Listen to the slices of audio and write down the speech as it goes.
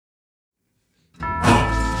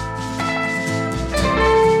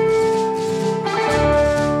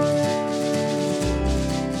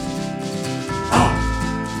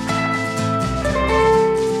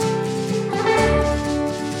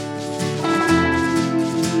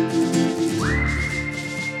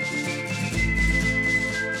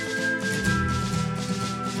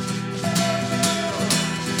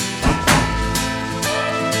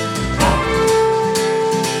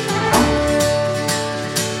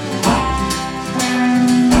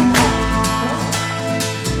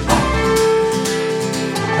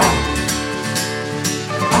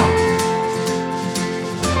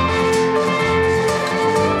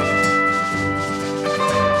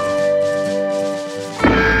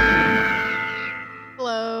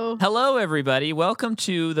Hello, everybody. Welcome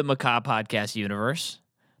to the Macabre Podcast universe.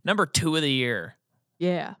 Number 2 of the year.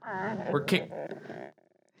 Yeah. We're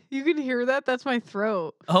You can hear that? That's my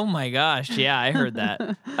throat. Oh my gosh. Yeah, I heard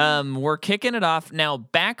that. We're kicking it off now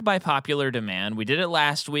back by popular demand. We did it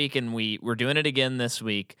last week and we're doing it again this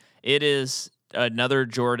week. It is another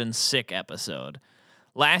Jordan sick episode.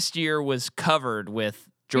 Last year was covered with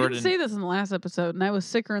Jordan. You didn't say this in the last episode, and I was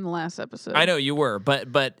sicker in the last episode. I know you were, but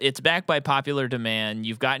it's back by popular demand.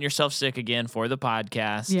 You've gotten yourself sick again for the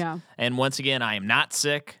podcast. Yeah. And once again, I am not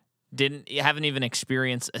sick. Haven't even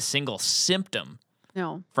experienced a single symptom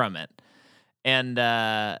from it. And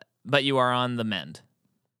but you are on the mend.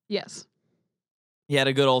 Yes. You had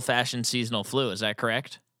a good old fashioned seasonal flu, is that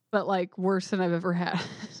correct? But like worse than I've ever had.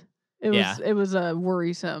 It was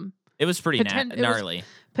worrisome. It was pretty gnarly. It was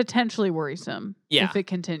potentially worrisome if it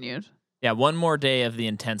continued. Yeah, one more day of the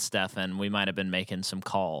intense stuff and we might have been making some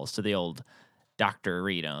calls to the old Dr.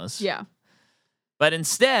 Rinos. Yeah. But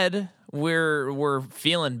instead, we're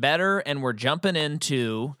feeling better and we're jumping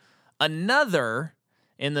into another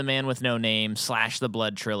In the Man with No Name / the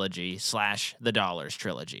Blood trilogy / the Dollars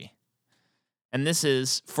trilogy. And this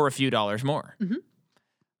is for a few dollars more.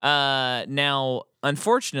 Mm-hmm. Now,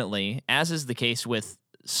 unfortunately, as is the case with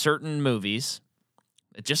certain movies,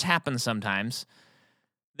 it just happens sometimes,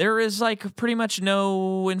 there is like pretty much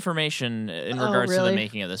no information in regards to the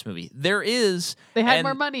making of this movie. There is. They had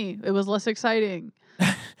more money. It was less exciting.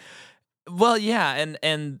 Well, yeah,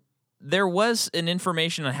 and there was an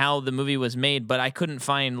information on how the movie was made, but I couldn't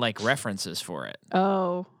find like references for it.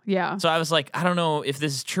 Oh, yeah. So I was like, I don't know if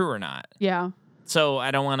this is true or not. Yeah. So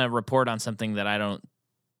I don't want to report on something that I don't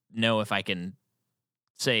know if I can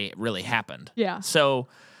say it really happened. Yeah. So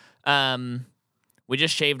we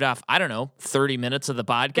just shaved off, 30 minutes of the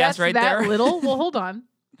podcast. That's right that there. Little? Well, hold on.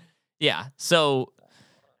 Yeah. So,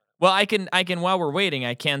 well, I can while we're waiting,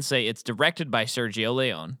 I can say it's directed by Sergio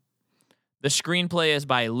Leone. The screenplay is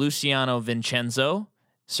by Luciano Vincenzo,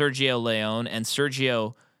 Sergio Leone, and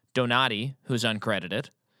Sergio Donati, who's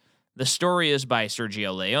uncredited. The story is by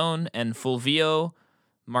Sergio Leone and Fulvio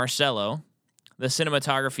Marcello. The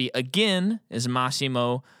cinematography, again, is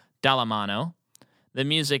Massimo Dallamano. The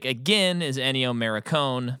music, again, is Ennio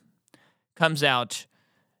Morricone. Comes out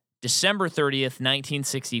December 30th,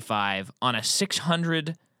 1965, on a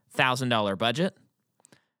 $600,000 budget,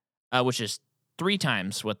 which is 3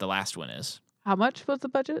 times what the last one is. How much was the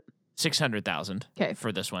budget? $600,000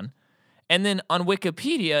 for this one. And then on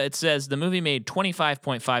Wikipedia, it says the movie made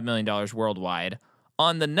 $25.5 million worldwide.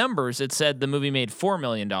 On the numbers, it said the movie made $4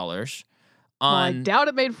 million. I doubt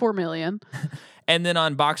it made $4 million. And then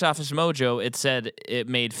on Box Office Mojo, it said it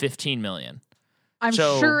made $15 million. I'm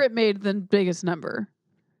sure it made the biggest number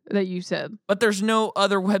that you said. But there's no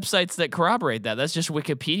other websites that corroborate that. That's just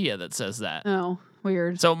Wikipedia that says that. Oh,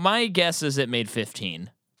 weird. So my guess is it made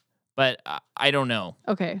 15, but I don't know.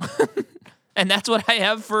 Okay. And that's what I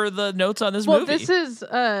have for the notes on this movie. movie. Well, this is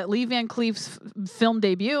Lee Van Cleef's film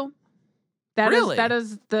debut. That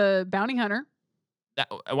is The Bounty Hunter.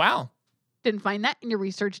 Wow. Didn't find that in your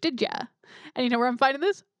research, did ya? And you know where I'm finding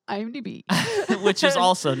this? IMDb. Which is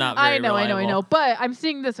also not very reliable. I know. But I'm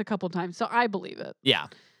seeing this a couple times, so I believe it. Yeah.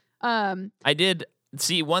 I did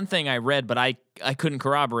see one thing I read, but I couldn't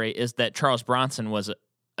corroborate, is that Charles Bronson was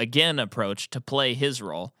again approached to play his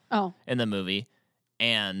role in the movie,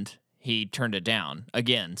 and he turned it down,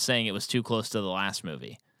 again, saying it was too close to the last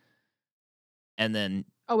movie. And then...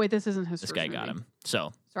 Oh, wait, this isn't his first movie. This guy got him,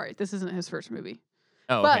 so... Sorry, this isn't his first movie.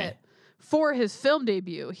 Oh, okay. But for his film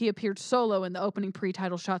debut, he appeared solo in the opening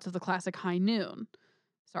pre-title shots of the classic High Noon.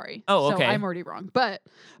 Sorry. Oh, okay. So I'm already wrong. But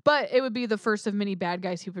it would be the first of many bad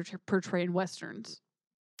guys he would portray in Westerns.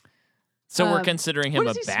 So we're considering him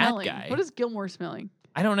a bad smelling? guy. What is Gilmore smelling?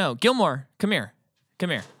 I don't know. Gilmore, come here.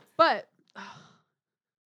 But...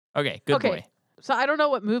 Okay, good boy. So I don't know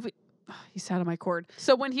what movie... He sat on my cord.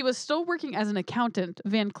 So when he was still working as an accountant,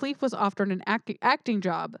 Van Cleef was offered an acting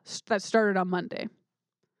job that started on Monday.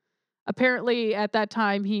 Apparently, at that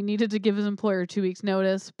time, he needed to give his employer 2 weeks'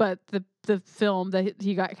 notice, but the film that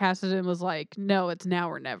he got casted in was like, no, it's now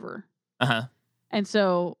or never. Uh-huh. And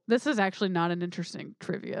so this is actually not an interesting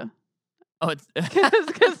trivia. Oh, it's...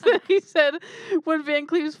 Because he said when Van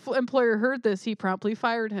Cleef's employer heard this, he promptly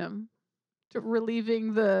fired him,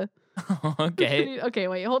 relieving the... Okay. Okay,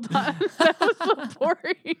 wait, hold on. That was so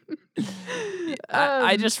boring.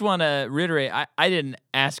 I just want to reiterate, I didn't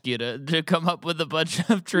ask you to come up with a bunch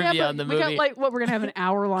of trivia on the movie. We got we're going to have an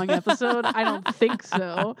hour-long episode? I don't think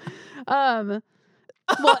so. Well,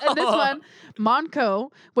 and this one,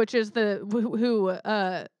 Monco, which is who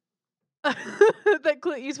that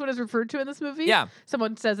Clint Eastwood is referred to in this movie. Yeah.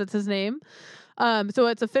 Someone says it's his name. So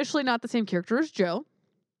it's officially not the same character as Joe.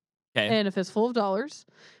 Okay. In A Fistful of Dollars.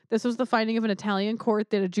 This was the finding of an Italian court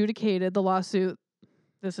that adjudicated the lawsuit.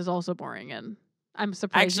 This is also boring, and I'm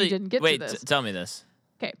surprised you didn't get wait, to this. Tell me this.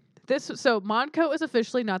 Okay. So Monco is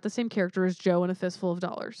officially not the same character as Joe in A Fistful of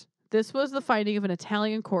Dollars. This was the finding of an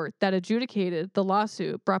Italian court that adjudicated the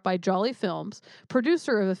lawsuit brought by Jolly Films,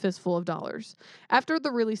 producer of A Fistful of Dollars. After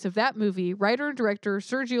the release of that movie, writer and director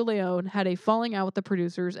Sergio Leone had a falling out with the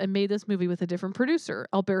producers and made this movie with a different producer,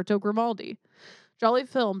 Alberto Grimaldi. Jolly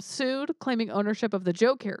Films sued, claiming ownership of the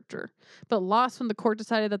Joe character, but lost when the court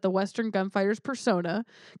decided that the Western gunfighter's persona,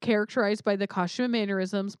 characterized by the costume and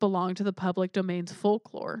mannerisms, belonged to the public domain's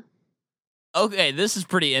folklore. Okay, this is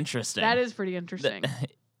pretty interesting. That is pretty interesting.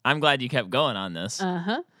 I'm glad you kept going on this.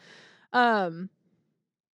 And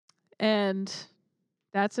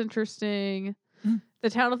that's interesting. The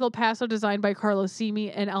town of El Paso, designed by Carlos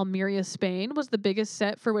Simi in Almeria, Spain, was the biggest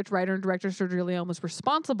set for which writer and director Sergio Leone was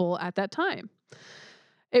responsible at that time.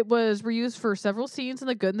 It was reused for several scenes in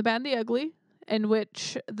The Good and the Bad and the Ugly, in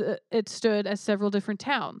which it stood as several different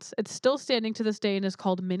towns. It's still standing to this day and is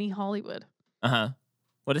called Mini Hollywood.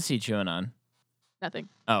 What is he chewing on? Nothing.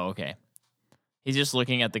 Oh, okay. He's just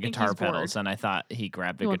looking at the guitar pedals, and I thought he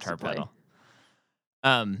grabbed a guitar pedal.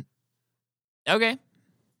 Okay.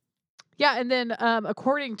 Yeah, and then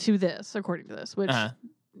according to this, which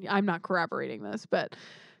I'm not corroborating this, but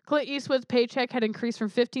Clint Eastwood's paycheck had increased from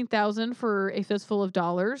 $15,000 for A Fistful of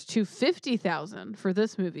Dollars to $50,000 for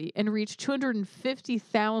this movie, and reached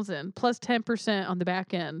 $250,000 plus 10% on the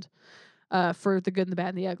back end for The Good and the Bad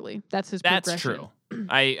and the Ugly. That's his progression. That's true.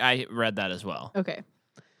 I read that as well. Okay.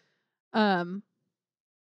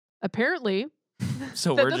 Apparently.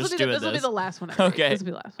 So we're just doing this. This will be the last one. Okay. This will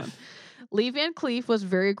be the last one. Lee Van Cleef was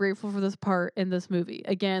very grateful for this part in this movie.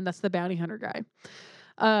 Again, that's the bounty hunter guy.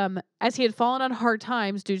 As he had fallen on hard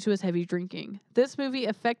times due to his heavy drinking. This movie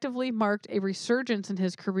effectively marked a resurgence in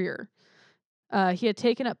his career. He had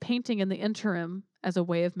taken up painting in the interim as a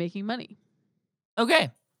way of making money.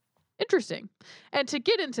 Okay. Interesting. And to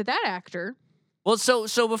get into that actor. Well,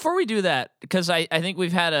 so before we do that, because I think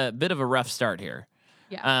we've had a bit of a rough start here.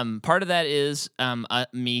 Yeah. Part of that is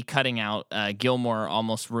me cutting out Gilmore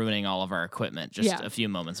almost ruining all of our equipment just a few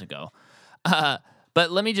moments ago.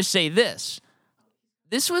 But let me just say this.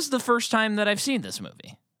 This was the first time that I've seen this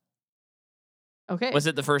movie. Okay. Was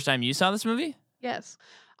it the first time you saw this movie? Yes.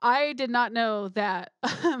 I did not know that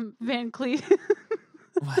Van Cleef...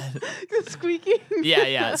 What? Squeaking.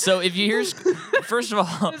 Yeah. So if you hear... First of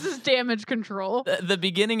all... This is damage control. The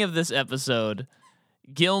beginning of this episode...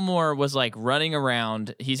 Gilmore was like running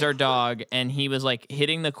around. He's our dog, and he was like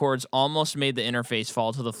hitting the cords, almost made the interface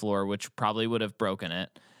fall to the floor, which probably would have broken it.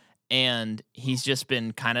 And he's just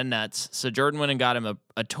been kind of nuts. So Jordan went and got him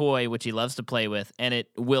a toy, which he loves to play with, and it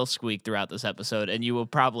will squeak throughout this episode, and you will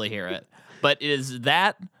probably hear it. But it is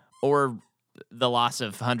that or the loss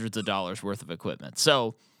of hundreds of dollars worth of equipment.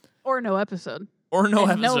 So, or no episode.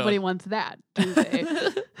 Nobody wants that, do they?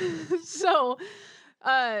 So...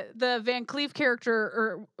 the Van Cleef character,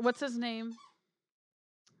 or what's his name?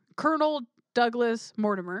 Colonel Douglas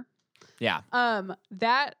Mortimer. Yeah.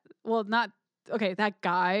 That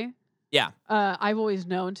guy. Yeah. I've always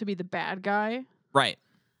known to be the bad guy. Right.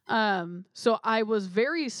 So I was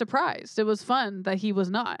very surprised. It was fun that he was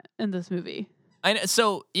not in this movie.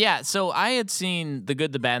 So I had seen The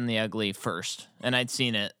Good, the Bad, and the Ugly first, and I'd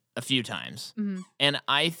seen it a few times. Mm-hmm. And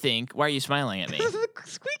I think, why are you smiling at me?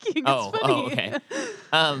 Squeaking. It's funny. Oh, okay.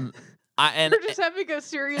 We're just having a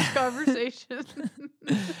serious conversation.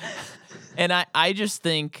 And I just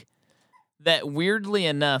think that weirdly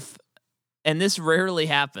enough, and this rarely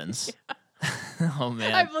happens. Yeah. Oh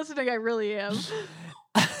man. I'm listening, I really am.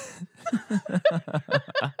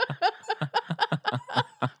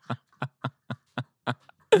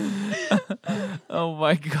 Oh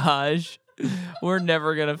my gosh. We're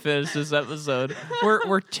never gonna finish this episode.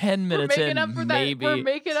 We're 10 minutes in, maybe. We're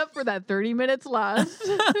making up for that 30 minutes lost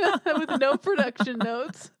with no production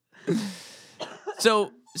notes.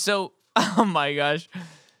 So, oh my gosh.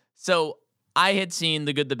 So I had seen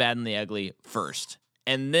The Good, the Bad, and the Ugly first,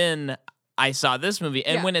 and then I saw this movie.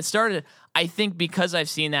 And when it started, I think because I've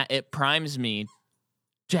seen that, it primes me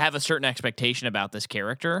to have a certain expectation about this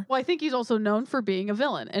character. Well, I think he's also known for being a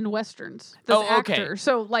villain in Westerns. This actor.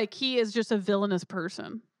 So, like, he is just a villainous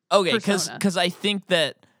person. Okay, because I think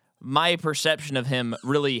that my perception of him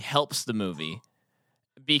really helps the movie.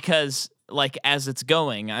 Because, like, as it's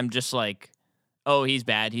going, I'm just like, oh, he's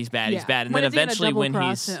bad. And then eventually when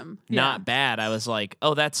he's not bad, I was like,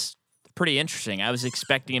 oh, pretty interesting. I was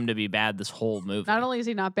expecting him to be bad this whole movie. Not only is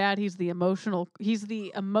he not bad, he's the emotional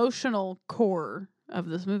core of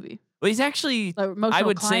this movie. Well, he's actually, The emotional I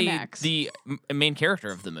would climax. say, the main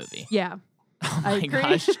character of the movie. Yeah. Oh I my agree.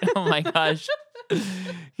 gosh. Oh my gosh.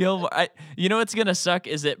 You know what's going to suck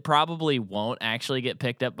is it probably won't actually get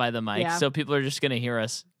picked up by the mic. Yeah. So people are just going to hear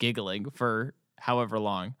us giggling for however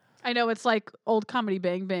long. I know it's like old comedy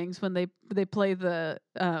Bang Bangs when they play the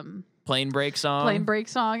Plane break song. plane break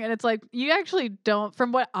song, and it's like you actually don't.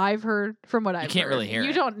 From what I've heard, can't really hear You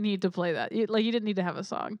it. don't need to play that. You didn't need to have a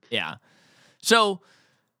song. Yeah. So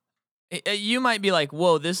you might be like,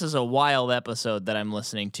 whoa, this is a wild episode that I'm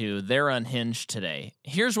listening to. They're unhinged today.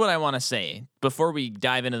 Here's what I want to say before we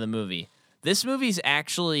dive into the movie. This movie's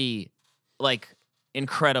actually like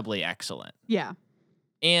incredibly excellent. Yeah.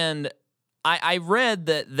 And I read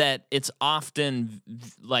that it's often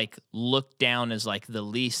like looked down as like the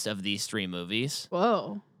least of these three movies.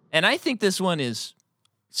 Whoa. And I think this one is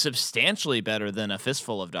substantially better than A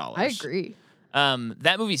Fistful of Dollars. I agree.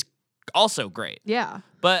 That movie's also great. Yeah.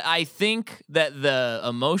 But I think that the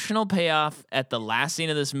emotional payoff at the last scene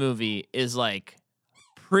of this movie is like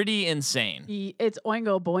pretty insane. It's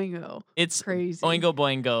Oingo Boingo. It's Crazy. Oingo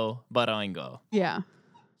Boingo, but Oingo. Yeah.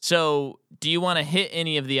 So, do you want to hit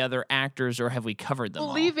any of the other actors, or have we covered them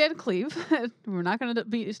all? Lee Van Cleef. We're not going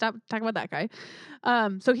to stop talking about that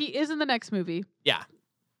guy. So he is in the next movie. Yeah,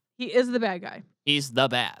 He is the bad guy. he's the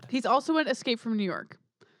bad. He's also in Escape from New York.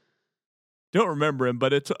 Don't remember him,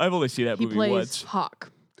 but I've only seen that He plays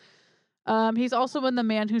Hawk. He's also in The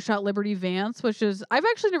Man Who Shot Liberty Vance, which is I've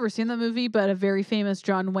actually never seen the movie, but a very famous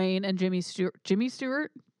John Wayne and Jimmy Stewart.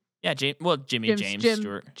 Yeah, Jimmy James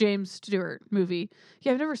Stewart. James Stewart movie.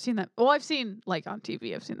 Yeah, I've never seen that. Well, I've seen like on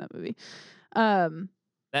TV. I've seen that movie.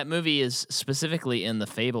 That movie is specifically in The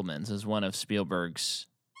Fabelmans as one of Spielberg's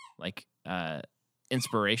like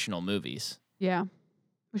inspirational movies. Yeah,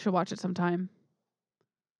 we should watch it sometime.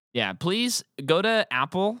 Yeah, please go to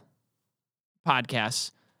Apple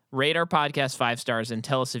Podcasts, rate our podcast 5 stars, and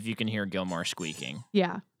tell us if you can hear Gilmore squeaking.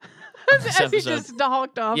 Yeah. This As he episode. just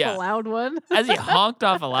honked off Yeah. a loud one. As he honked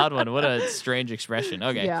off a loud one. What a strange expression.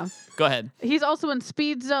 Okay, Yeah. go ahead. He's also in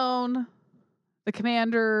Speed Zone, The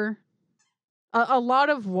Commander, a lot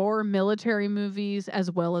of war military movies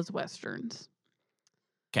as well as westerns.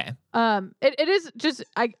 Okay. It is just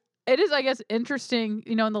it is I guess interesting.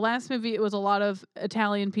 You know, in the last movie it was a lot of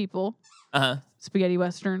Italian people, Uh-huh. spaghetti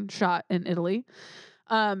western shot in Italy.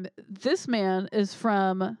 This man is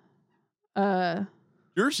from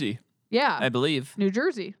Jersey, yeah, I believe. New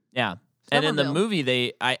Jersey. Yeah. And in the Somerville.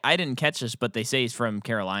 movie, I didn't catch this, but they say he's from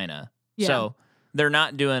Carolina. Yeah. So they're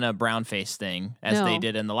not doing a brown face thing as they No.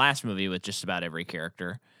 did in the last movie with just about every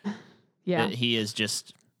character. Yeah. He is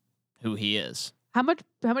just who he is. How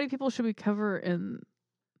many people should we cover in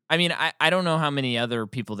I mean, I don't know how many other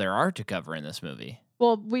people there are to cover in this movie.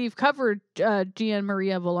 Well, we've covered Gian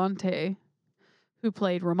Maria Volante, who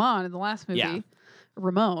played Ramon in the last movie. Yeah.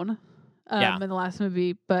 Ramon Yeah. in the last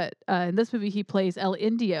movie. But in this movie, he plays El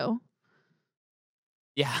Indio.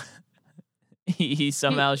 Yeah. He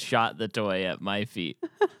somehow shot the toy at my feet.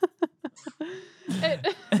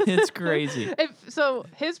 It's crazy. So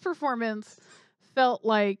his performance felt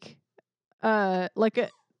like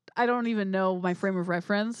I don't even know my frame of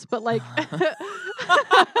reference, but like,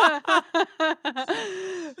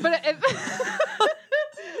 but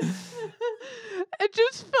it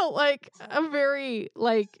just felt like a very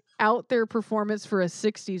like out there performance for a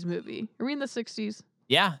 60s movie. Are we in the 60s?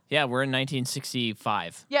 Yeah, we're in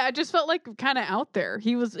 1965. Yeah, it just felt like kind of out there.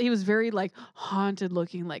 He was very like haunted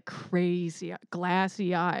looking, like crazy,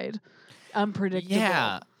 glassy eyed, unpredictable.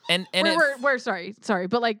 Yeah. And we're sorry,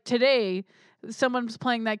 but like today, someone's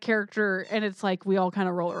playing that character, and it's like we all kind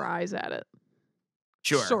of roll our eyes at it.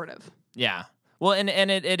 sure. Sort of. Yeah. Well, and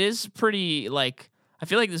it is pretty like I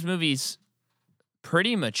feel like this movie's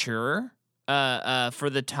pretty mature for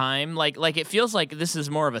the time. Like it feels like this is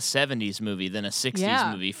more of a 70s movie than a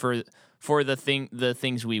 60s movie for the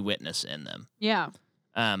things we witness in them. Yeah.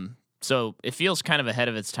 So it feels kind of ahead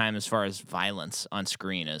of its time as far as violence on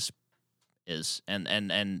screen is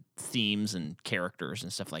and themes and characters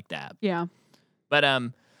and stuff like that. Yeah. But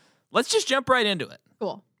let's just jump right into it.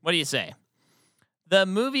 Cool. What do you say? The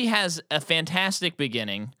movie has a fantastic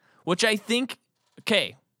beginning, which I think,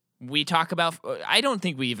 we talk about. I don't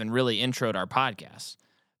think we even really introed our podcast,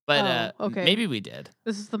 but okay. maybe we did.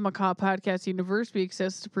 This is the Macabre Podcast Universe. We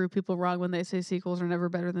exist to prove people wrong when they say sequels are never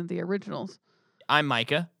better than the originals. I'm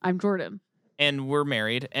Micah, I'm Jordan. and we're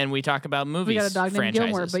married, and we talk about movies. We got a dog named franchises.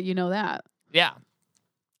 Gilmore, but you know that. Yeah.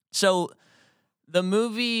 So the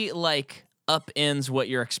movie, like, upends what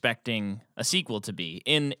you're expecting a sequel to be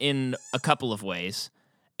in a couple of ways.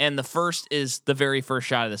 And the first is the very first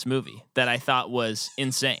shot of this movie that I thought was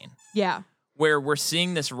insane. Yeah. Where we're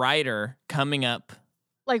seeing this rider coming up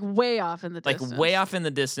Like way off in the like distance. way off in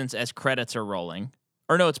the distance as credits are rolling.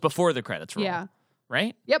 Or no, it's before the credits roll. Yeah.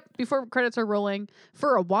 Right? Yep, before credits are rolling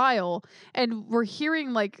for a while, and we're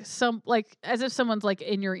hearing like some like as if someone's like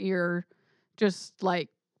in your ear, just like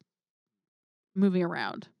moving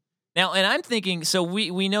around. Now, and I'm thinking, so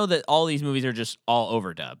we know that all these movies are just all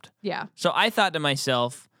overdubbed. Yeah, So I thought to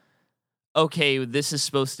myself, okay, this is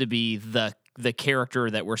supposed to be the character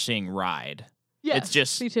that we're seeing ride. yeah. It's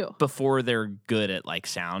just me too. before they're good at like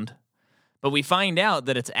sound. But we find out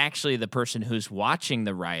that it's actually the person who's watching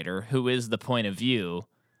the rider who is the point of view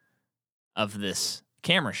of this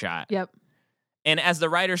camera shot. Yep. And as the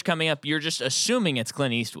rider's coming up, you're just assuming it's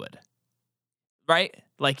Clint Eastwood. Right?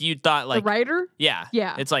 Like you thought like The writer. yeah.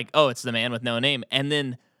 Yeah. It's like, oh, it's the man with no name. And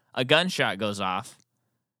then a gunshot goes off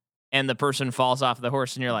and the person falls off the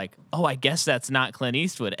horse and you're like, oh, I guess that's not Clint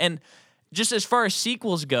Eastwood. And just as far as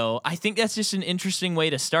sequels go, I think that's just an interesting way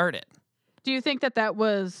to start it. Do you think that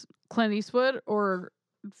was Clint Eastwood or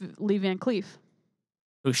Lee Van Cleef?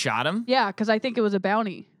 Who shot him? Yeah, because I think it was a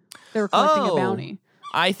bounty. They were collecting a Oh. bounty.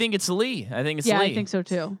 I think it's Lee. I think it's Yeah, Lee. I think so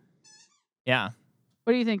too. Yeah.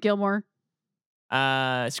 What do you think, Gilmore?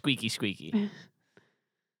 Squeaky.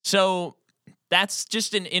 So that's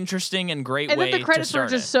just an interesting and great And way then the credits to were start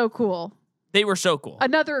just it. so cool. They were so cool.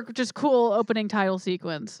 Another just cool opening title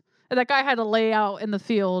sequence. And that guy had to lay out in the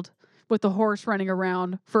field with the horse running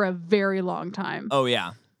around for a very long time. Oh,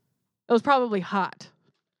 yeah. It was probably hot.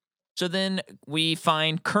 So then we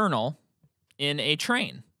find Colonel in a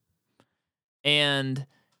train. And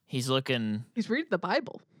he's reading He's reading the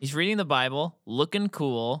Bible. the Bible, looking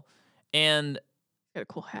cool, and Got a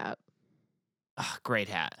cool hat. great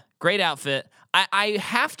hat. Great outfit. I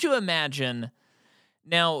have to imagine.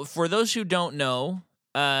 Now, for those who don't know,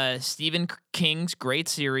 Stephen King's great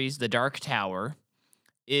series, The Dark Tower,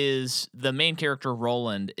 is the main character,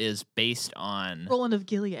 Roland, is based on... Roland of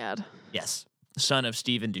Gilead. Yes, son of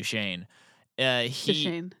Stephen Duchesne.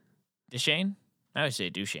 Duchesne. Duchesne? I would say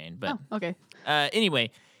Duchesne, but... Oh, okay.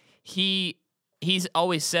 Anyway, he's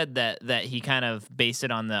always said that he kind of based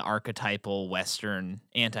it on the archetypal Western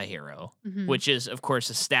antihero, Mhm. which is, of course,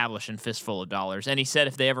 established in Fistful of Dollars. And he said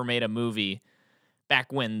if they ever made a movie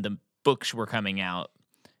back when the books were coming out,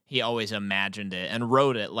 he always imagined it and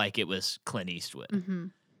wrote it like it was Clint Eastwood. Mm-hmm.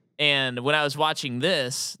 And when I was watching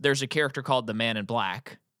this, there's a character called the Man in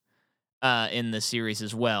Black in the series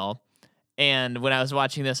as well. And when I was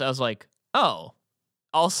watching this, I was like, oh,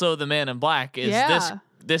 also the Man in Black is Yeah.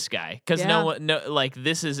 this guy, because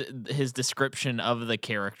this is his description of the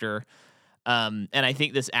character, and I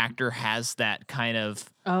think this actor has that kind of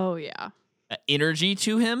Oh, yeah. energy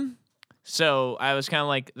to him. So I was kind of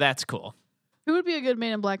like, that's cool. Who would be a good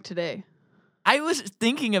Man in Black today? I was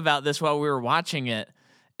thinking about this while we were watching it,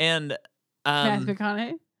 and Matthew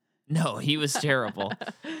McConaughey? no, he was terrible.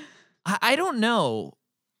 I don't know.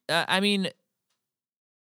 I mean,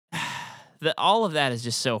 all of that is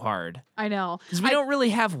just so hard. I know. Because we don't really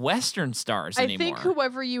have Western stars I anymore. think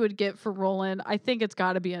whoever you would get for Roland, I think it's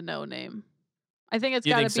got to be a no name. I think it's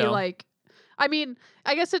You got to think be so? like, I mean,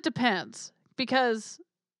 I guess it depends because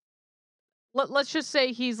let's just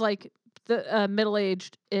say he's like the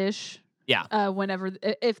middle-aged ish. Yeah. Whenever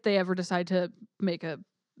if they ever decide to make a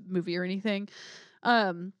movie or anything,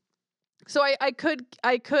 so I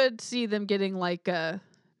could see them getting like a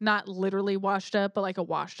not literally washed up, but like a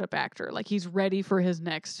washed up actor. Like he's ready for his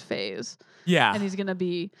next phase. Yeah. And he's gonna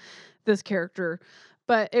be this character.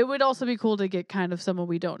 But it would also be cool to get kind of someone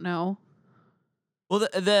we don't know. Well,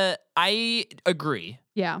 I agree.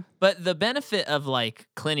 Yeah. But the benefit of like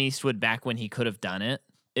Clint Eastwood back when he could have done it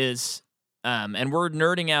is, and we're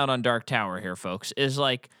nerding out on Dark Tower here, folks, is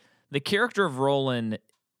like the character of Roland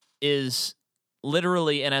is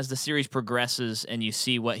literally, and as the series progresses and you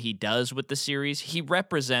see what he does with the series, he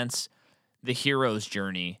represents the hero's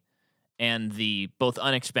journey and the both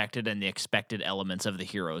unexpected and the expected elements of the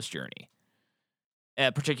hero's journey.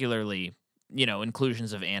 Particularly,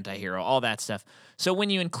 inclusions of anti-hero, all that stuff. So when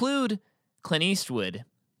you include Clint Eastwood,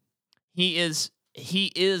 he is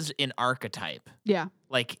an archetype. Yeah.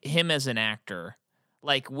 Like him as an actor.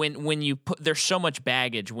 Like when you put, there's so much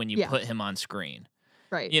baggage when you Yeah. put him on screen.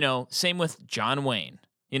 Right. Same with John Wayne.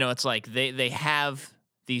 It's like they have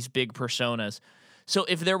these big personas. So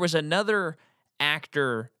if there was another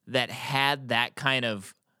actor that had that kind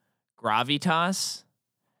of gravitas,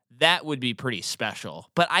 that would be pretty special.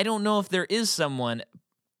 But I don't know if there is someone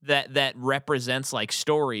that represents like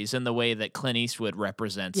stories in the way that Clint Eastwood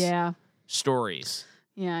represents Yeah. stories.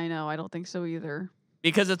 Yeah, I know. I don't think so either.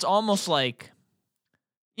 Because it's almost like,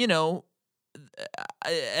 you know,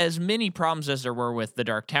 as many problems as there were with the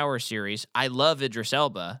Dark Tower series, I love Idris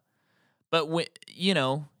Elba, but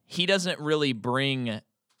he doesn't really bring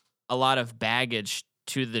a lot of baggage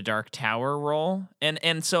to the Dark Tower role,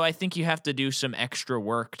 and so I think you have to do some extra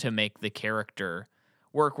work to make the character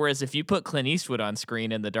work. Whereas if you put Clint Eastwood on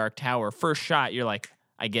screen in the Dark Tower, first shot, you're like,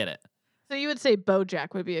 I get it. So you would say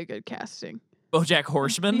BoJack would be a good casting? BoJack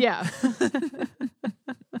Horseman? Yeah.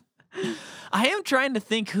 I am trying to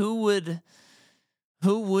think who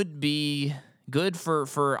would be good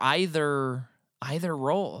for either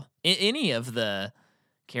role. Any of the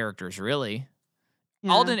characters, really.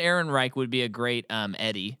 Yeah. Alden Ehrenreich would be a great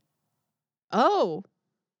Eddie. Oh,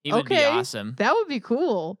 He would be okay. awesome. That would be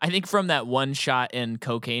cool. I think from that one shot in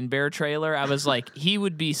Cocaine Bear trailer, I was like, he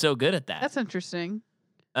would be so good at that. That's interesting.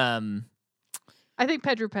 Um, I think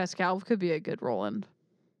Pedro Pascal could be a good Roland.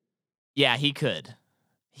 yeah, he could.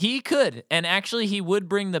 He could. And actually, he would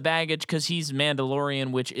bring the baggage because he's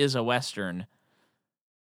Mandalorian, which is a Western.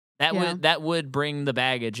 That would bring the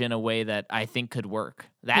baggage in a way that I think could work.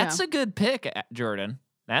 That's a good pick, Jordan.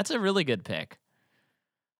 That's a really good pick.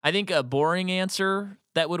 I think a boring answer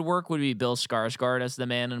that would work would be Bill Skarsgård as the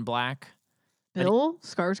Man in Black. Bill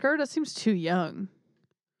Skarsgård? That seems too young.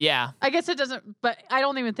 Yeah. I guess it doesn't, but I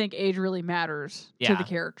don't even think age really matters to the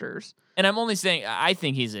characters. And I'm only saying, I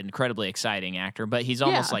think he's an incredibly exciting actor, but he's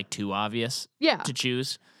almost like too obvious to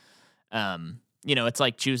choose. It's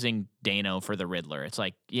like choosing Dano for the Riddler. It's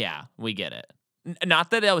like, yeah, we get it. Not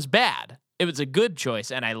that was bad. It was a good choice,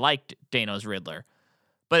 and I liked Dano's Riddler.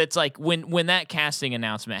 But it's like when that casting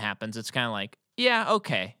announcement happens, it's kind of like, yeah,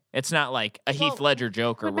 okay. It's not like a Heath Ledger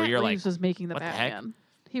Joker where you're Reeves like, was making the what the Batman.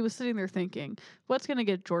 He was sitting there thinking, what's going to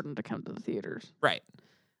get Jordan to come to the theaters? Right.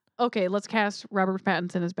 Okay, let's cast Robert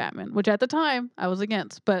Pattinson as Batman, which at the time I was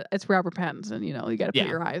against, but it's Robert Pattinson, you got to put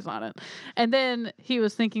your eyes on it. And then he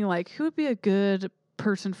was thinking, like, who would be a good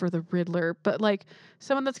person for the Riddler, but like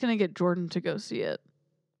someone that's going to get Jordan to go see it.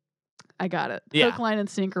 I got it. Hook, line, and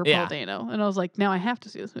sinker, Paul Dano. And I was like, now I have to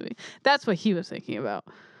see this movie. That's what he was thinking about.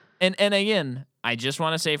 And again, I just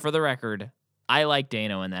want to say for the record, I like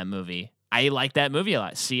Dano in that movie. I like that movie a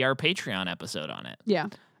lot. See our Patreon episode on it. Yeah.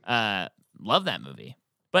 Love that movie.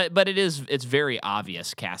 But it's very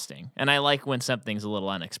obvious casting. And I like when something's a little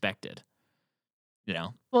unexpected.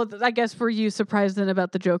 Well, I guess were you surprised then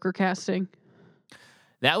about the Joker casting?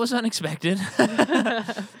 That was unexpected.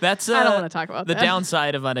 That's I don't want to talk about the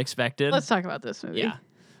downside of unexpected. Let's talk about this movie.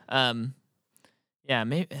 Yeah.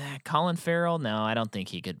 Maybe Colin Farrell. No, I don't think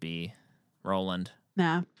he could be Roland.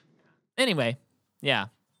 Nah. Anyway, yeah,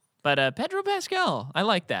 but Pedro Pascal. I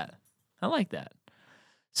like that.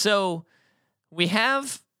 So we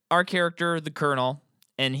have our character, the Colonel,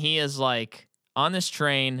 and he is like on this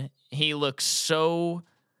train. He looks so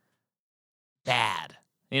bad.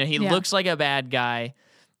 He looks like a bad guy.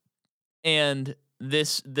 And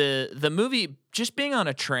the movie, just being on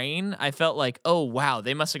a train, I felt like, oh wow,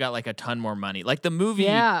 they must have got like a ton more money. Like the movie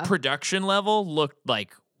production level looked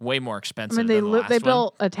like way more expensive. I mean, they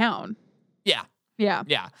built a town.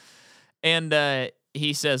 Yeah. And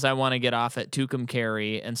he says, I want to get off at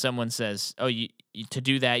Tucumcari, and someone says, oh, to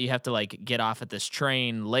do that, you have to like get off at this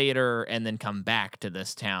train later and then come back to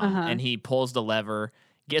this town. And he pulls the lever,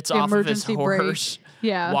 gets off of his horse,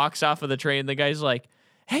 walks off of the train. The guy's like,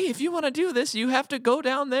 hey, if you want to do this, you have to go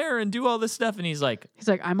down there and do all this stuff. And he's like,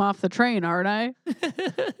 I'm off the train, aren't I?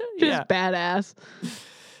 Just badass.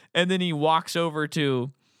 And then he walks over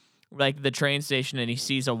to like the train station and he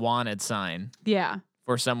sees a wanted sign. Yeah.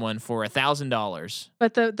 For someone for $1,000.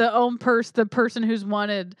 But the person who's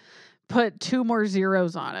wanted put 2 more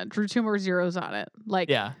zeros on it, drew 2 more zeros on it. Like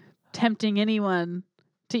tempting anyone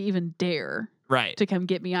to even dare to come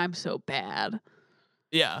get me. I'm so bad.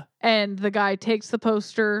 Yeah. And the guy takes the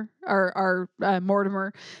poster, or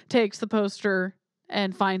Mortimer takes the poster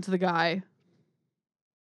and finds the guy.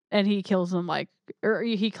 And he kills him or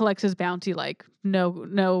he collects his bounty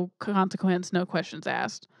no consequence, no questions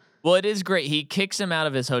asked. Well, it is great. He kicks him out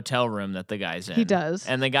of his hotel room that the guy's in. He does.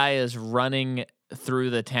 And the guy is running through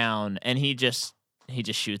the town and he just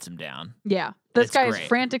shoots him down. Yeah. This guy is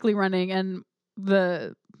frantically running and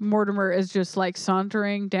the Mortimer is just like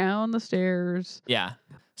sauntering down the stairs. Yeah.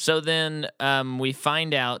 So then we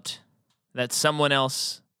find out that someone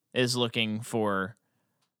else is looking for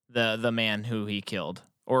the man who he killed,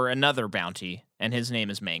 or another bounty, and his name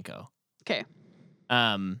is Manco. Okay.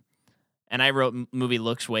 And I wrote movie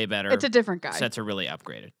looks way better. It's a different guy. Sets are really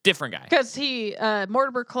upgraded. Different guy. Because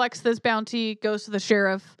Mortimer collects this bounty, goes to the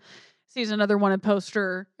sheriff, sees another wanted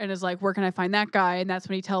poster and is like, where can I find that guy? And that's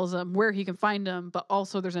when he tells him where he can find him, but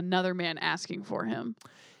also there's another man asking for him.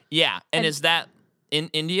 Yeah. And is that in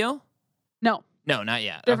Indio? No. No, not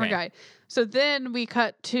yet. Different Okay. guy. So then we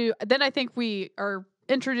cut to, then I think we are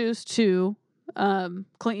introduced to Clint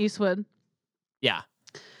Eastwood. Yeah.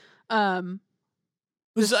 Um,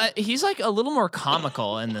 He's like a little more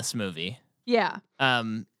comical in this movie. Yeah.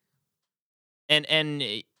 And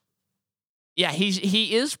yeah,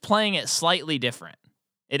 he is playing it slightly different.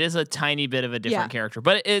 It is a tiny bit of a different character,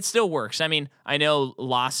 but it still works. I mean, I know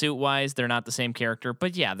lawsuit wise, they're not the same character,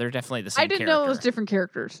 but yeah, they're definitely the same. I didn't know it was different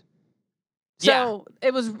characters. Yeah. So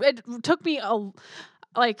it took me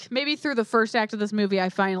maybe through the first act of this movie, I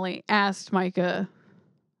finally asked Micah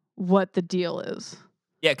what the deal is.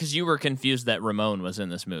 Yeah, because you were confused that Ramon was in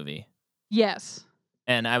this movie. Yes.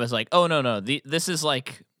 And I was like, oh, no. This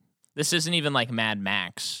isn't even like Mad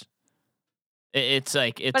Max. It's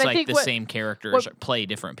like the same characters play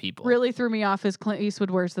different people. Really threw me off is Clint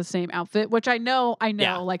Eastwood wears the same outfit, which I know,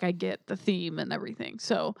 Yeah. like I get the theme and everything.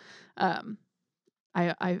 So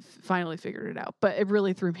I finally figured it out, but it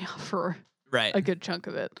really threw me off for right. a good chunk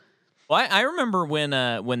of it. Well, I remember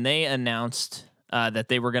when they announced that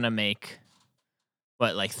they were going to make,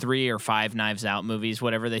 like 3 or 5 Knives Out movies,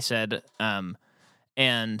 whatever they said.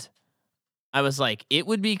 And I was like, it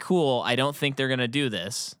would be cool. I don't think they're going to do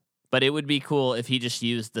this, but it would be cool if he just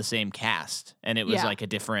used the same cast and it was like a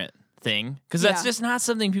different thing. Because that's just not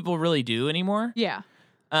something people really do anymore. Yeah.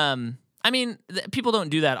 I mean, people don't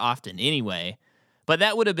do that often anyway, but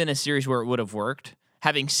that would have been a series where it would have worked.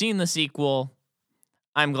 Having seen the sequel,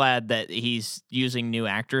 I'm glad that he's using new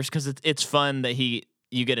actors because it's fun that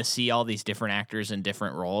you get to see all these different actors in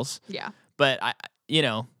different roles. Yeah. But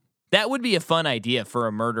that would be a fun idea for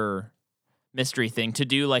a murder mystery thing to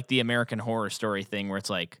do, like the American Horror Story thing where it's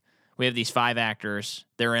like we have these 5 actors,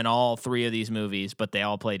 they're in all 3 of these movies, but they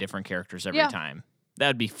all play different characters every time. That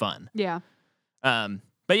would be fun. Yeah.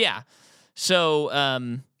 But yeah.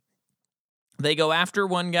 So they go after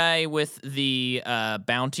one guy with the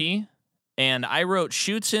bounty. And I wrote,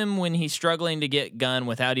 shoots him when he's struggling to get gun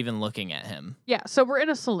without even looking at him. Yeah, so we're in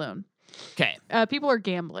a saloon. Okay. People are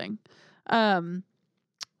gambling. Clint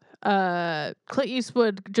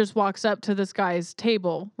Eastwood just walks up to this guy's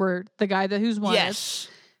table where the guy who's wanted. Yes.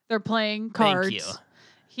 They're playing cards. Thank you.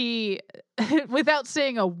 He, without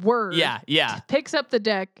saying a word, picks up the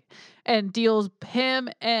deck and deals him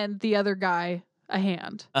and the other guy a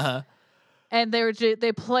hand. Uh-huh. And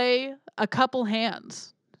they play a couple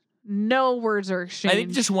hands. No words are exchanged. I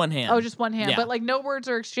think just one hand. Oh, just one hand. Yeah. But like no words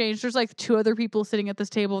are exchanged. There's like 2 other people sitting at this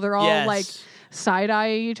table. They're all like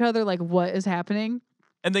side-eyeing each other like what is happening?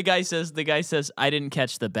 And the guy says, I didn't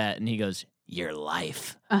catch the bet. And he goes, your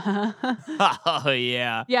life. Uh-huh. Oh,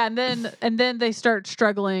 yeah. Yeah, and then they start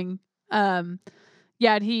struggling. And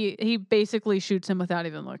he basically shoots him without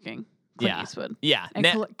even looking. Clint Eastwood. Yeah.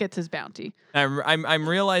 And gets his bounty. I'm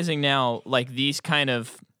realizing now, like these kind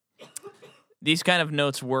of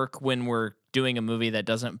notes work when we're doing a movie that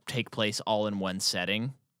doesn't take place all in one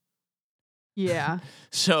setting. Yeah.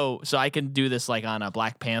 So I can do this like on a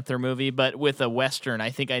Black Panther movie, but with a Western, I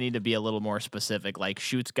think I need to be a little more specific, like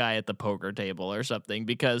shoots guy at the poker table or something,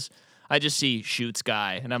 because I just see shoots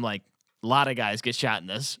guy and I'm like, a lot of guys get shot in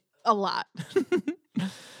this. A lot.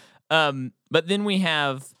 But then we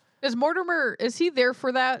have... Is Mortimer, is he there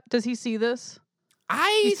for that? Does he see this?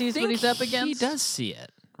 He sees what he's up against? He does see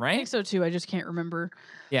it, right? I think so too. I just can't remember.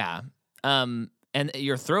 Yeah. And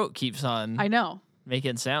your throat keeps on... I know.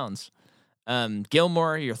 Making sounds.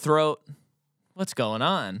 Gilmore, your throat. What's going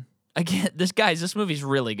on? Again, this movie's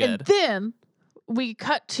really good. And then we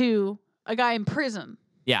cut to a guy in prison.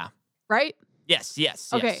 Yeah. Right?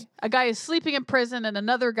 Yes. Okay. A guy is sleeping in prison and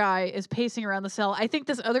another guy is pacing around the cell. I think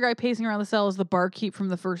this other guy pacing around the cell is the barkeep from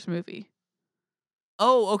the first movie.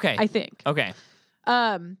 Oh, okay. I think. Okay.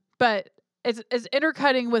 But it's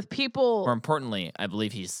intercutting with people. More importantly, I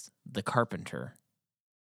believe he's the carpenter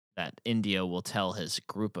that Indio will tell his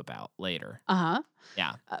group about later. Uh-huh.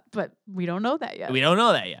 Yeah. But we don't know that yet. We don't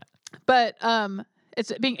know that yet. But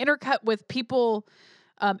it's being intercut with people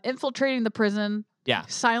infiltrating the prison. Yeah.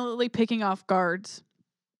 Silently picking off guards.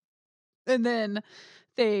 And then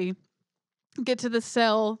they get to the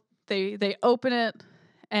cell. They open it.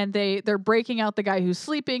 And they're breaking out the guy who's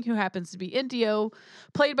sleeping, who happens to be Indio,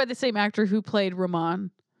 played by the same actor who played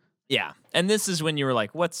Ramon. Yeah. And this is when you were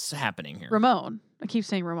like, what's happening here? Ramon. I keep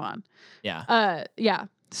saying Ramon. Yeah. Yeah.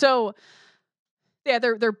 So, yeah,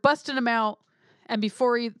 they're busting him out. And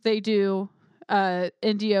before they do,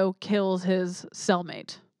 Indio kills his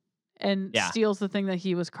cellmate and steals the thing that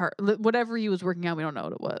he was whatever he was working on. We don't know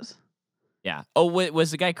what it was. Yeah. Oh, wait,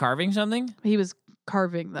 was the guy carving something? He was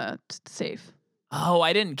carving the safe. Oh,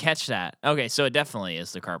 I didn't catch that. Okay, so it definitely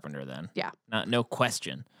is the carpenter then. Yeah. No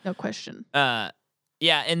question. No question.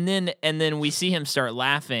 Yeah, and then we see him start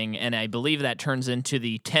laughing, and I believe that turns into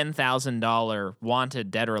the $10,000 wanted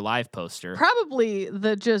dead or alive poster. Probably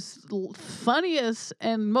the just funniest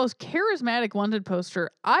and most charismatic wanted poster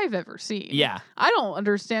I've ever seen. Yeah. I don't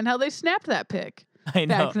understand how they snapped that pic I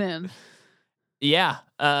know. back then. Yeah,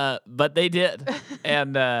 but they did,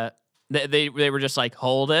 and they were just like,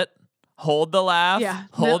 hold it, hold the laugh, Yeah.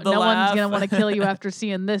 hold the no laugh. one's gonna want to kill you after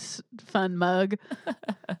seeing this fun mug.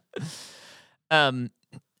 And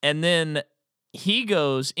then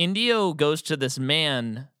Indio goes to this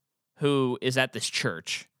man who is at this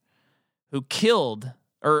church, who killed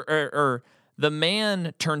or the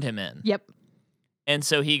man turned him in. Yep. And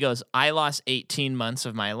so he goes, I lost 18 months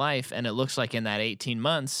of my life, and it looks like in that 18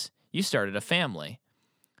 months you started a family,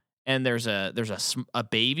 and there's a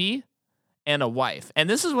baby and a wife. And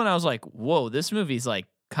this is when I was like, whoa, this movie's like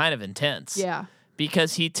kind of intense. Yeah.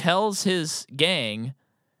 Because he tells his gang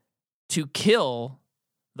to kill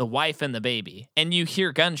the wife and the baby, and you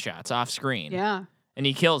hear gunshots off screen. Yeah. And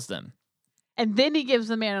he kills them. And then he gives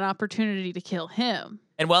the man an opportunity to kill him.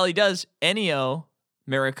 And while he does, Ennio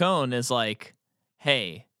Morricone is like,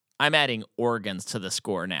 hey, I'm adding organs to the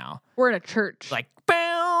score now. We're in a church. Like,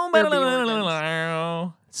 There'll be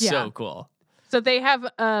organs. so Yeah. cool. So they have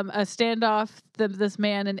a standoff, this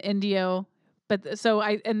man and Indio. But this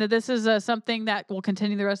is something that will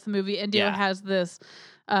continue the rest of the movie. Indio Yeah. has this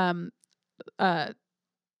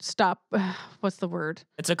stop. What's the word?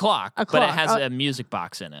 It's a clock, but it clock. has a music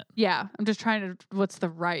box in it. Yeah, I'm just trying to. What's the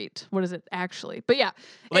right? What is it actually? But yeah,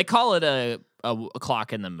 Well, they call it a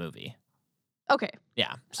clock in the movie. okay.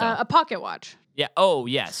 Yeah. So A pocket watch. yeah. Oh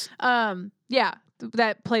yes. Yeah,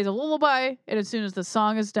 that plays a lullaby, and as soon as the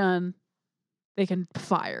song is done, they can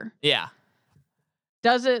fire. Yeah.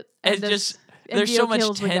 Does it? And It's this just there's so Indio much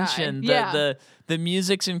kills the guy. tension. Yeah. The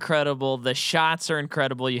music's incredible. The shots are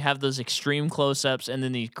incredible. You have those extreme close-ups and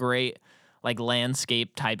then these great like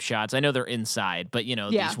landscape type shots. I know they're inside, but Yeah.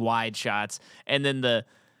 these wide shots. And then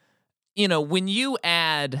when you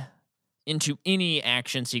add into any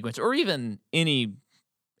action sequence or even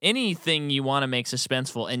anything you want to make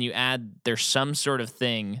suspenseful and you add there's some sort of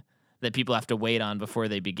thing that people have to wait on before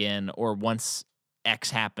they begin or once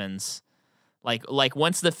X happens. Like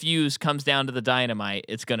once the fuse comes down to the dynamite,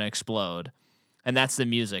 it's going to explode. And that's the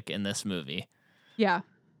music in this movie. Yeah.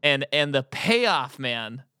 And the payoff,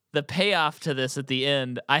 man, the payoff to this at the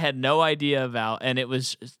end, I had no idea about, and it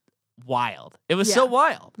was wild. It was so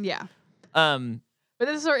wild. Yeah. But But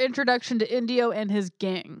this is our introduction to Indio and his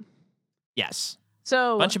gang. yes,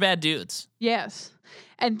 So bunch of bad dudes. yes.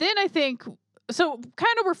 And then I think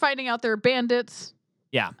kind of we're finding out they're bandits.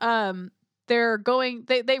 Yeah. They're going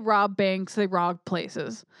they rob banks, they rob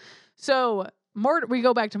places. So we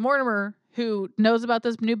go back to Mortimer, who knows about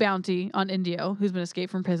this new bounty on Indio, who's been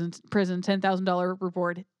escaped from prison, $10,000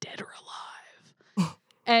 reward, dead or alive.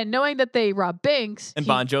 And knowing that they rob banks, And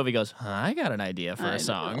Bon Jovi goes, I got an idea for I a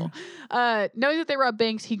song. knowing that they rob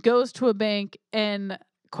banks, he goes to a bank and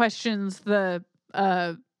questions the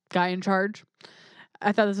guy in charge.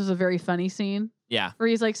 I thought this was a very funny scene Yeah. where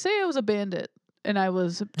he's like, say I was a bandit and I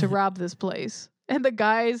was to rob this place. And the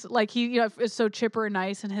guy's like, he is so chipper and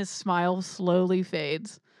nice, and his smile slowly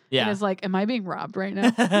fades. Yeah. And is like, am I being robbed right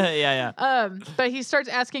now? yeah. But he starts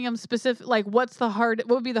asking him specific, like, what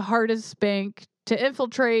would be the hardest bank to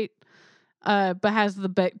infiltrate, but has the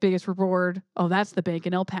biggest reward? Oh, that's the bank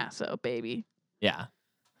in El Paso, baby. Yeah.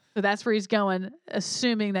 So that's where he's going,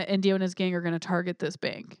 assuming that Indio and his gang are going to target this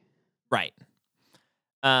bank. Right.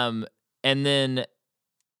 And then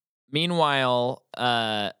meanwhile,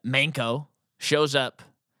 Manco shows up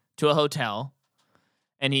to a hotel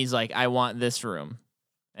and he's like, I want this room.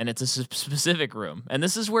 And it's a specific room. And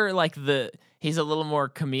this is where like he's a little more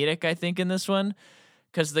comedic, I think, in this one.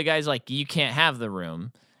 Because the guy's like, you can't have the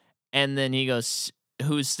room. And then he goes,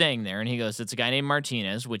 who's staying there? And he goes, it's a guy named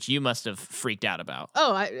Martinez, which you must have freaked out about.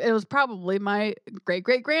 Oh, it was probably my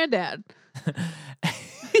great-great-granddad.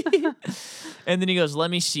 And then he goes,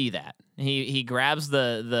 let me see that. He grabs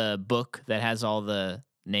the book that has all the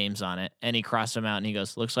names on it, and he crosses them out, and he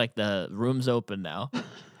goes, looks like the room's open now.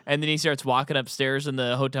 And then he starts walking upstairs, and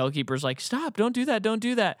the hotel keeper's like, stop, don't do that, don't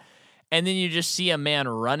do that. And then you just see a man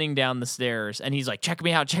running down the stairs, and he's like, check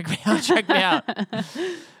me out, check me out, check me out.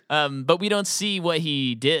 But we don't see what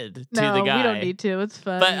he did to the guy. No, we don't need to. It's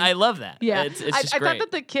fun. But I love that. Yeah, It's just I great. thought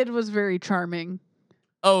that the kid was very charming.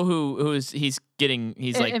 Oh, he's getting,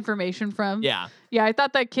 he's like, Information from. yeah. Yeah, I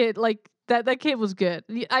thought that kid, like, that kid was good.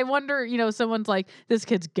 I wonder, someone's like, this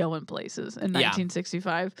kid's going places in Yeah.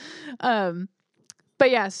 1965. But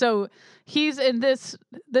yeah, so he's in this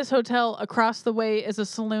hotel. Across the way is a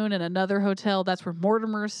saloon and another hotel. That's where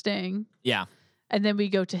Mortimer is staying. Yeah. And then we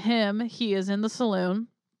go to him. He is in the saloon.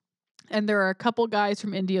 And there are a couple guys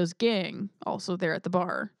from Indio's gang also there at the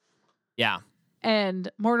bar. Yeah.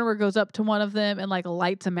 And Mortimer goes up to one of them and like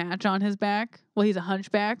lights a match on his back. Well, he's a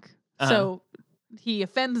hunchback. So he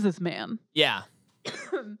offends this man. Yeah.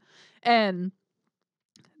 And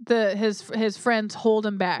his friends hold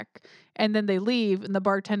him back. And then they leave, and the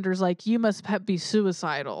bartender's like, "You must be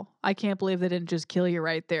suicidal. I can't believe they didn't just kill you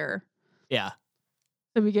right there." Yeah.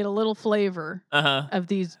 So we get a little flavor of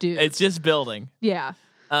these dudes. It's just building. Yeah.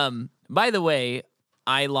 By the way,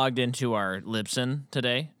 I logged into our Libsyn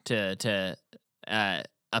today to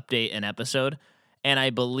update an episode, and I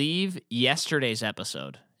believe yesterday's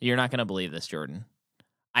episode. You're not going to believe this, Jordan.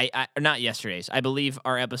 I not yesterday's. I believe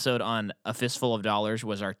our episode on A Fistful of Dollars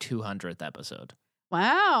was our 200th episode.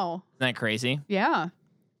 Wow. Isn't that crazy? Yeah.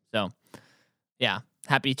 So, yeah.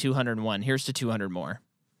 Happy 201. Here's to 200 more.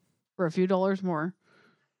 For a few dollars more.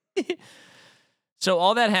 So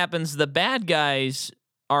all that happens. The bad guys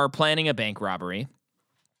are planning a bank robbery.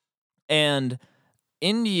 And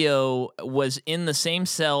Indio was in the same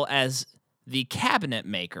cell as the cabinet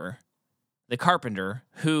maker, the carpenter,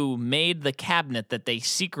 who made the cabinet that they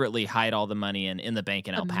secretly hide all the money in the bank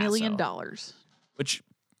in El Paso. $1 million. Which,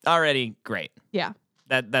 already great. Yeah.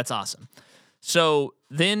 That's awesome. So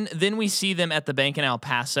then we see them at the bank in El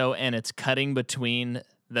Paso, and it's cutting between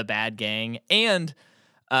the bad gang and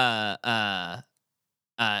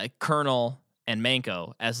Colonel and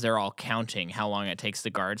Manco as they're all counting how long it takes the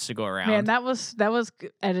guards to go around. Man, that was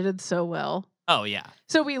edited so well. Oh yeah.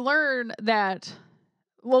 So we learn that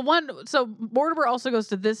so Mortimer also goes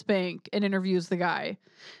to this bank and interviews the guy.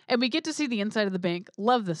 And we get to see the inside of the bank.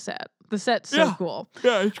 Love the set. The set's so cool.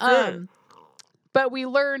 Yeah, it's great. But we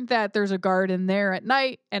learned that there's a guard in there at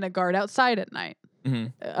night and a guard outside at night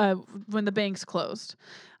when the bank's closed.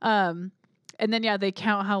 And then, they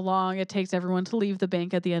count how long it takes everyone to leave the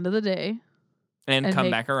bank at the end of the day. And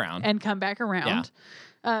come back around. And come back around.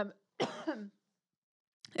 Yeah.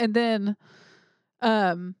 And then,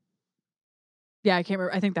 I can't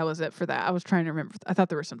remember. I think that was it for that. I was trying to remember. I thought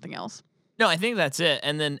there was something else. No, I think that's it.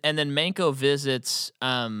 And then Manco visits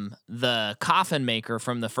the coffin maker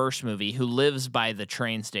from the first movie who lives by the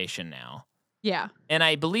train station now. Yeah. And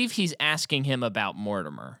I believe he's asking him about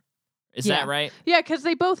Mortimer. Is that right? Yeah, because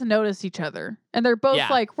they both notice each other. And they're both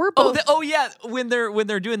like, we're both... When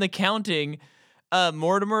they're doing the counting,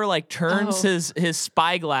 Mortimer like turns his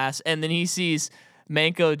spyglass and then he sees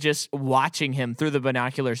Manco just watching him through the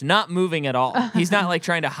binoculars, not moving at all. He's not like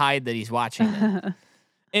trying to hide that he's watching them.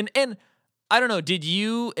 And I don't know, did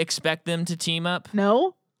you expect them to team up?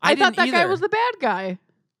 No. I thought that guy was the bad guy.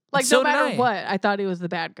 Like, So no matter did I. what, I thought he was the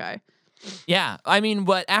bad guy. Yeah. I mean,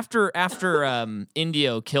 but after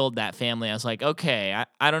Indio killed that family, I was like, okay,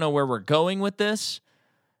 I don't know where we're going with this,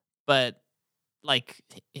 but like,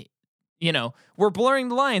 we're blurring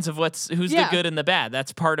the lines of who's the good and the bad.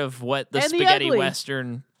 That's part of what the And the spaghetti ugly.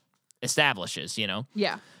 Western establishes,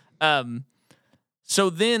 Yeah. So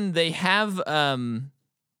then they have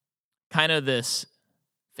kind of this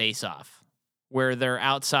face-off where they're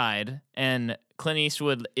outside and Clint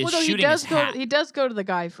Eastwood is shooting his hat. He does go to the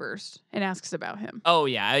guy first and asks about him. Oh,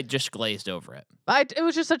 yeah. I just glazed over it. It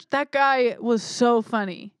was just that guy was so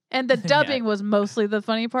funny. And the dubbing was mostly the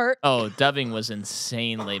funny part. Oh, dubbing was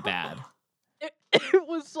insanely bad. It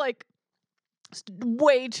was like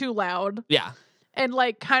way too loud. Yeah. And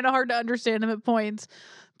like kind of hard to understand him at points.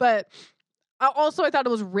 But I thought it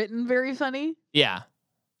was written very funny. Yeah.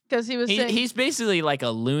 Because he was saying... He's basically like a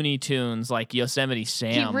Looney Tunes, like Yosemite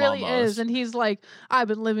Sam. He really almost. is. And he's like, I've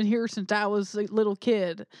been living here since I was a little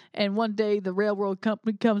kid. And one day the railroad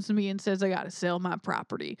company comes to me and says, I got to sell my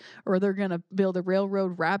property or they're going to build a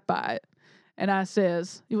railroad right by it. And I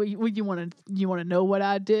says, you want to know what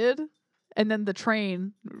I did? And then the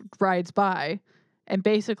train rides by and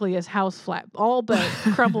basically his house flat, all but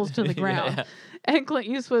crumbles to the ground. Yeah. And Clint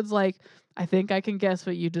Eastwood's like, I think I can guess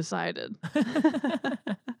what you decided.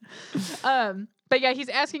 But yeah, he's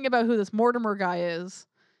asking about who this Mortimer guy is.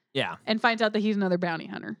 Yeah. And finds out that he's another bounty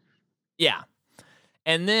hunter. Yeah.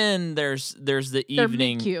 And then there's the They're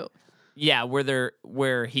evening. cute. Yeah,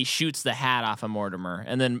 where he shoots the hat off of Mortimer,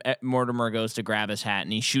 and then Mortimer goes to grab his hat,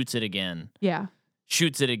 and he shoots it again. Yeah.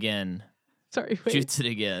 Shoots it again. Sorry, wait. Shoots it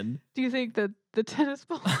again. Do you think that the tennis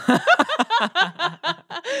ball...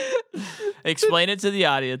 Explain it to the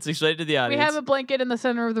audience. We have a blanket in the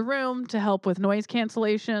center of the room to help with noise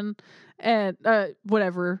cancellation. and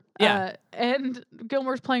whatever. Yeah. And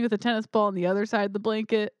Gilmore's playing with a tennis ball on the other side of the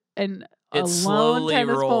blanket, and a It lone slowly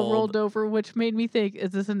tennis ball rolled. rolled over, which made me think,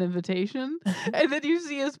 is this an invitation? And then you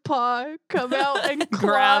see his paw come out and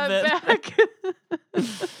claw Grab it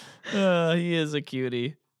it. back. He is a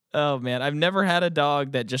cutie. Oh man, I've never had a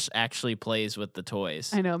dog that just actually plays with the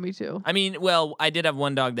toys. I know, me too. I mean, well, I did have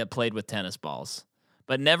one dog that played with tennis balls,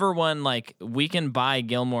 but never one like we can buy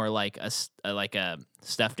Gilmore like a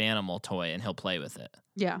stuffed animal toy and he'll play with it.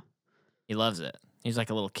 Yeah. He loves it. He's like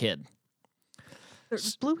a little kid.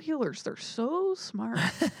 Blue heelers, they're so smart.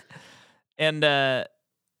 And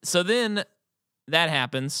so then that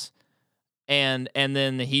happens, and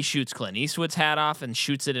then he shoots Clint Eastwood's hat off and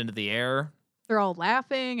shoots it into the air. They're all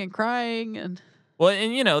laughing and crying, and Well,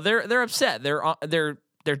 and they're upset.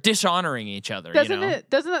 They're dishonoring each other. doesn't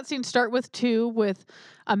that scene start with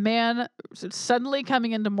a man suddenly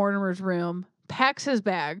coming into Mortimer's room, packs his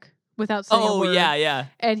bag without saying a word. Oh yeah.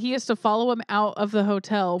 And he has to follow him out of the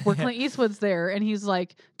hotel where Clint Eastwood's there, and he's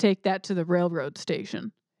like, take that to the railroad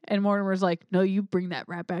station. And Mortimer's like, no, you bring that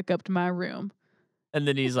right back up to my room. And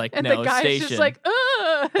then he's like, And no, the guy's station. just like,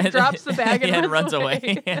 and drops the bag and runs away.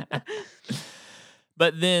 away. Yeah.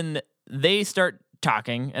 But then they start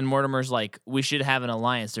talking, and Mortimer's like, we should have an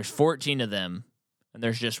alliance. There's 14 of them, and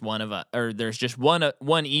there's just one of us, or there's just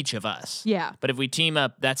one each of us. Yeah. But if we team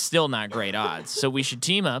up, that's still not great odds. So we should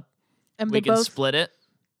team up. And We they can both split it.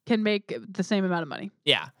 can make the same amount of money.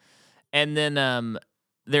 Yeah. And then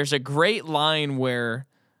there's a great line where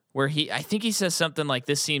I think he says something like,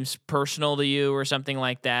 this seems personal to you or something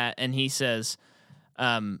like that. And he says,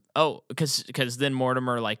 because then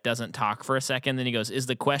Mortimer like doesn't talk for a second. Then he goes, is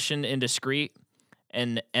the question indiscreet?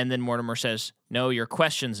 And then Mortimer says, no, your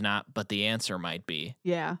question's not, but the answer might be.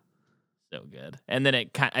 Yeah. So good. And then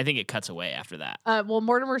I think it cuts away after that. Well,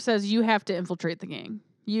 Mortimer says you have to infiltrate the gang.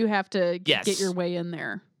 You have to Yes. get your way in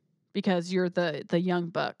there because you're the young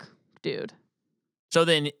buck dude. So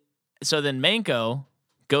then Manko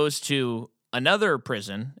goes to another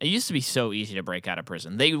prison. It used to be so easy to break out of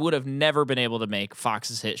prison. They would have never been able to make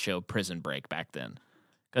Fox's hit show Prison Break back then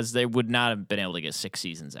because they would not have been able to get 6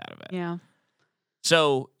 seasons out of it. Yeah.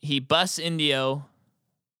 So he busts Indio's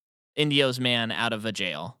man out of a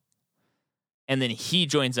jail, and then he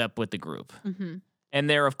joins up with the group. Mm-hmm. And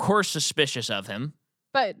they're, of course, suspicious of him.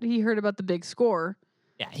 But he heard about the big score.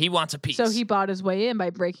 Yeah, he wants a piece. So he bought his way in by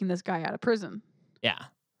breaking this guy out of prison. Yeah.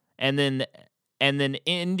 And then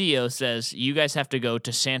Indio says, you guys have to go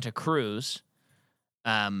to Santa Cruz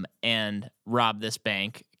and rob this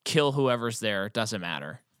bank, kill whoever's there, doesn't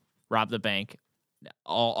matter. Rob the bank.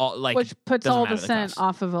 All like Which puts doesn't all matter the the scent cost.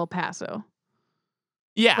 off of El Paso.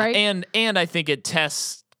 Yeah, right? and I think it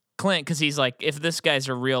tests Clint because he's like, if this guy's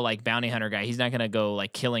a real like bounty hunter guy, he's not gonna go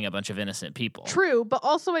like killing a bunch of innocent people. True, but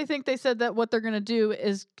also I think they said that what they're going to do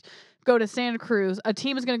is go to Santa Cruz. A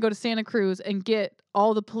team is going to go to Santa Cruz and get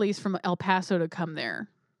all the police from El Paso to come there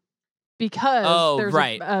because there's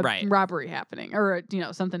a robbery happening or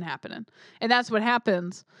something happening, and that's what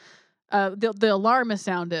happens. The alarm is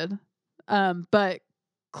sounded, but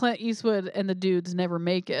Clint Eastwood and the dudes never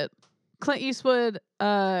make it. Clint Eastwood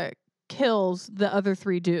kills the other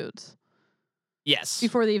 3 dudes Yes.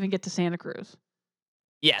 before they even get to Santa Cruz.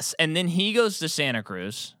 Yes, and then he goes to Santa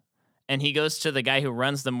Cruz, and he goes to the guy who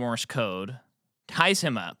runs the Morse code, ties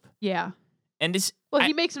him up, Yeah. and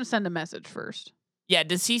He makes him send a message first. Yeah,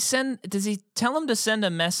 does he tell him to send a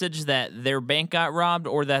message that their bank got robbed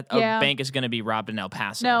or that a bank is going to be robbed in El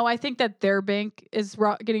Paso? No, I think that their bank is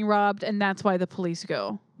getting robbed, and that's why the police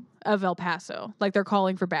go of El Paso. Like they're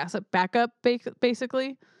calling for backup,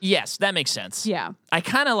 basically. Yes, that makes sense. Yeah, I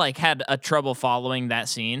kind of like had a trouble following that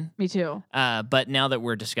scene. me too. But now that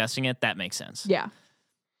we're discussing it, that makes sense. Yeah.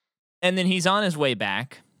 And then he's on his way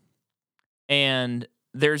back, and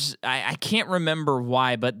there's I can't remember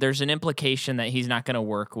why, but there's an implication that he's not going to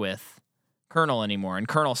work with Colonel anymore, and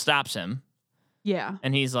Colonel stops him. Yeah.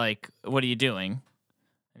 And he's like, "What are you doing?"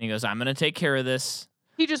 And he goes, "I'm going to take care of this."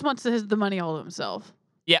 He just wants the money all to himself.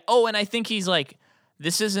 Yeah. Oh, and I think he's like,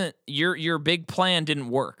 "This isn't your big plan didn't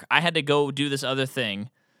work. I had to go do this other thing,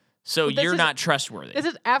 so Well, you're not trustworthy." This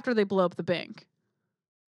is after they blow up the bank.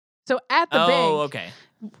 So at the bank, okay.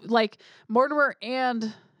 like Mortimer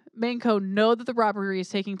and Manko know that the robbery is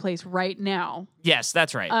taking place right now. Yes,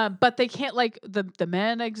 that's right. But they can't, like, the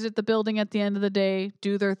men exit the building at the end of the day,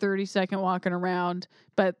 do their 30-second walking around,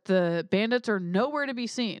 but the bandits are nowhere to be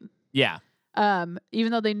seen. Yeah.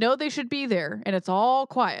 Even though they know they should be there, and it's all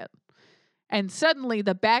quiet. And suddenly,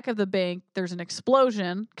 the back of the bank, there's an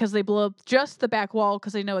explosion because they blow up just the back wall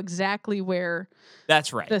because they know exactly where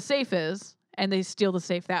That's right. the safe is, and they steal the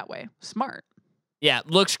safe that way. Smart. Yeah,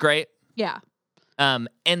 looks great. Yeah. And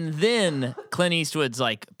then Clint Eastwood's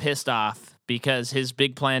like pissed off because his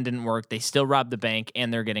big plan didn't work. They still robbed the bank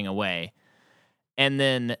and they're getting away. And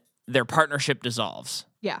then their partnership dissolves.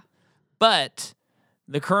 Yeah. But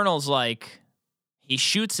the colonel's like, he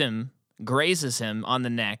shoots him, grazes him on the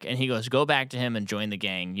neck, and he goes, go back to him and join the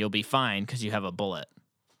gang. You'll be fine because you have a bullet.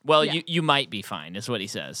 Well, Yeah. you might be fine, is what he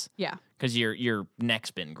says. Yeah. Because your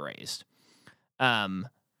neck's been grazed.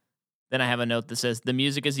 Then I have a note that says, the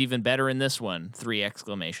music is even better in this one, 3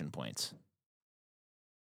 exclamation points.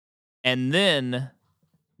 And then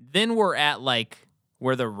we're at like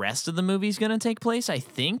where the rest of the movie's going to take place, I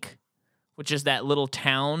think, which is that little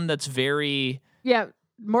town that's very Yeah.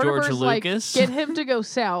 Mortimer's like, Lucas. get him to go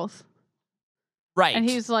south. right. And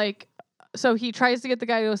he's like, so he tries to get the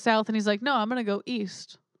guy to go south, and he's like, no, I'm going to go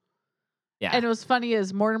east. yeah. And it was funny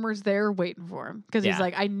is Mortimer's there waiting for him because he's Yeah.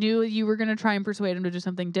 like, I knew you were going to try and persuade him to do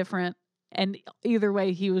something different. And either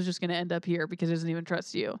way, he was just going to end up here because he doesn't even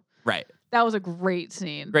trust you. right. That was a great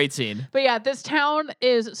scene. Great scene. But yeah, this town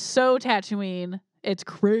is so Tatooine. It's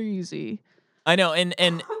crazy. I know,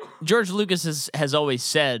 and George Lucas has always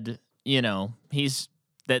said, you know, he's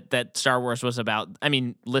that Star Wars was about. I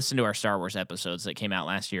mean, listen to our Star Wars episodes that came out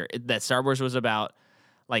last year. That Star Wars was about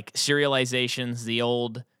like serializations, the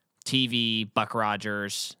old TV, Buck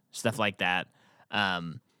Rogers, stuff like that.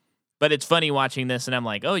 But it's funny watching this, and I'm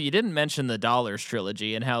like, oh, you didn't mention the Dollars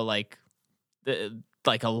trilogy and how like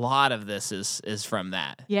a lot of this is from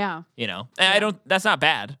that. Yeah. You know, and Yeah. I don't. That's not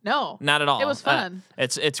bad. No. Not at all. It was fun.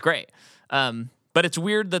 It's great. But it's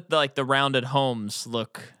weird that the rounded homes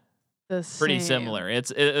look pretty Same. similar.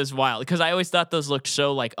 It was wild because I always thought those looked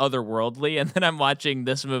so like otherworldly, and then I'm watching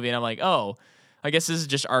this movie and I'm like, oh, I guess this is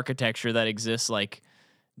just architecture that exists like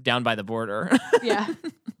down by the border. Yeah.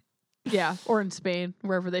 Yeah. Or in Spain,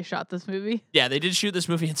 wherever they shot this movie. Yeah, they did shoot this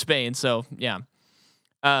movie in Spain, so yeah.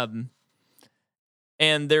 And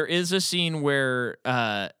there is a scene where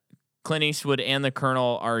Clint Eastwood and the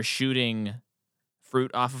Colonel are shooting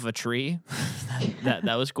fruit off of a tree.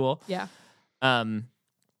 that was cool. Yeah. And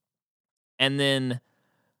then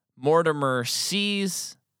Mortimer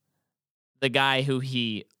sees the guy who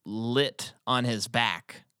he lit on his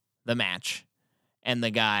back, the match, and the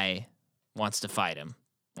guy wants to fight him,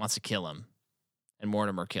 wants to kill him, and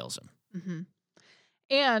Mortimer kills him. Mm-hmm.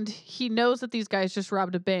 And he knows that these guys just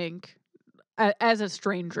robbed a bank as a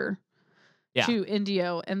stranger Yeah. to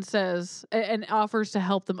Indio and says, and offers to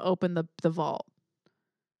help them open the vault.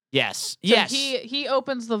 Yes. So Yes. He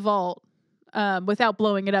opens the vault without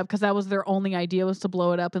blowing it up because that was their only idea was to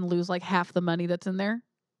blow it up and lose like half the money that's in there.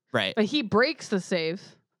 Right. But he breaks the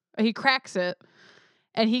safe. He cracks it.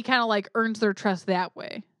 And he kind of like earns their trust that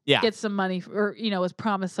way. Yeah. Gets some money or, is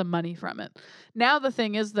promised some money from it. Now the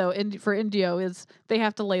thing is though, for Indio is they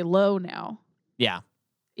have to lay low now. Yeah.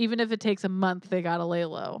 Even if it takes a month, they got to lay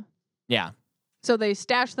low. Yeah. So they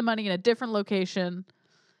stash the money in a different location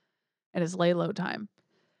and it's lay low time.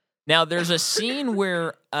 Now there's a scene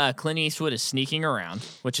where Clint Eastwood is sneaking around,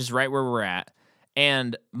 which is right where we're at.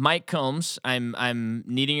 And Mike Combs, I'm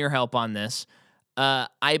needing your help on this.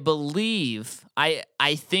 I believe I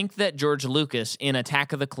think that George Lucas in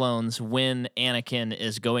Attack of the Clones, when Anakin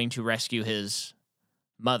is going to rescue his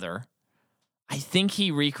mother, I think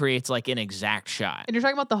he recreates like an exact shot. And you're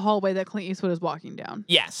talking about the hallway that Clint Eastwood is walking down.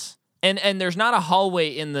 Yes. And there's not a hallway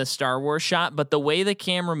in the Star Wars shot, but the way the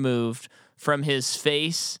camera moved from his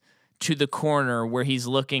face to the corner where he's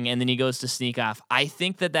looking and then he goes to sneak off, I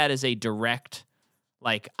think that is a direct,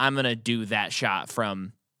 like, I'm going to do that shot for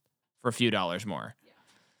a few dollars more. Yeah.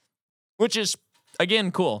 Which is,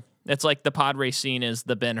 again, cool. It's like the pod race scene is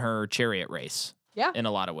the Ben-Hur chariot race. Yeah. In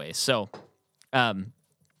a lot of ways. So, but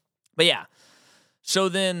yeah. So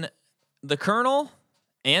then the Colonel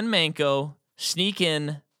and Manco sneak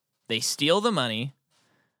in, they steal the money,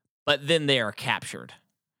 but then they are captured.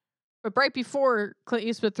 But right before Clint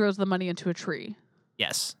Eastwood throws the money into a tree.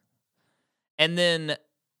 Yes. And then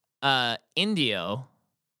Indio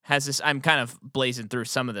has this, I'm kind of blazing through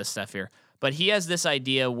some of this stuff here, but he has this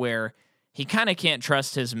idea where he kind of can't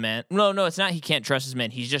trust his men. No, it's not he can't trust his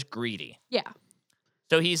men. He's just greedy. Yeah.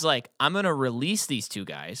 So he's like, I'm going to release these two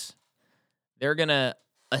guys. They're going to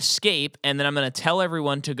escape, and then I'm going to tell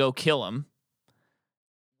everyone to go kill them,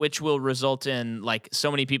 which will result in like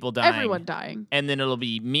so many people dying. Everyone dying. And then it'll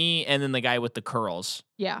be me and then the guy with the curls.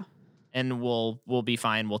 Yeah. And we'll be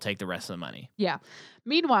fine. We'll take the rest of the money. Yeah.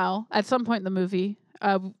 Meanwhile, at some point in the movie,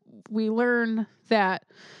 we learn that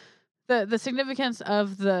the significance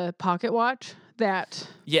of the pocket watch that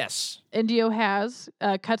Yes. Indio has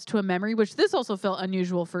cuts to a memory, which this also felt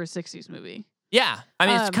unusual for a 60s movie. Yeah. I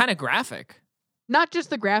mean, it's kind of graphic. Not just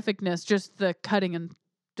the graphicness, just the cutting and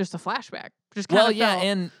just a flashback. Just kind of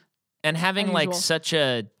felt and having like unusual. such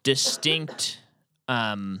a distinct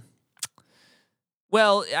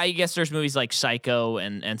well, I guess there's movies like Psycho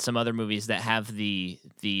and some other movies that have the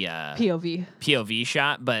POV. POV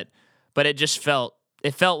shot, but it just felt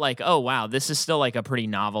like, oh wow, this is still like a pretty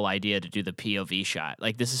novel idea to do the POV shot.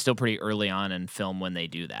 Like this is still pretty early on in film when they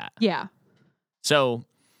do that. Yeah. So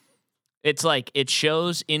it's like it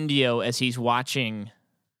shows Indio as he's watching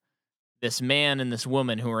this man and this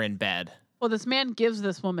woman who are in bed. Well, this man gives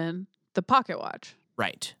this woman the pocket watch.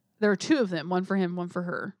 Right. There are two of them, one for him, one for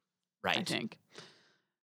her. Right. I think.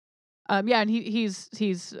 Yeah, and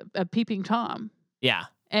he's a peeping Tom. Yeah.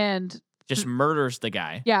 And just murders the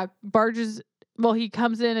guy. yeah, barges. Well, he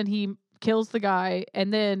comes in and he kills the guy,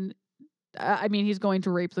 and then, he's going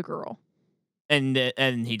to rape the girl. And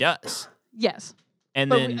he does. Yes. And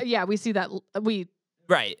but then we see that we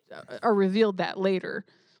right are revealed that later.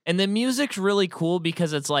 And the music's really cool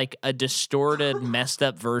because it's like a distorted, messed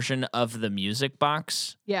up version of the Music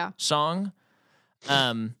Box song.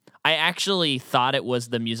 I actually thought it was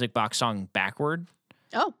the Music Box song backward.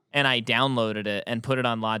 Oh. And I downloaded it and put it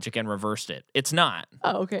on Logic and reversed it. It's not.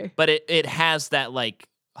 Oh, okay. But it has that like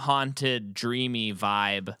haunted, dreamy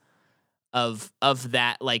vibe of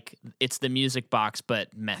that, like it's the Music Box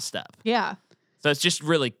but messed up. Yeah. So it's just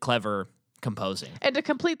really clever composing. And to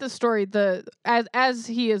complete the story, as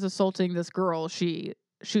he is assaulting this girl, she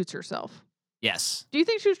shoots herself. Yes. Do you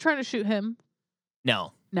think she was trying to shoot him?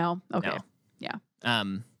 No. No. Okay. No. Yeah.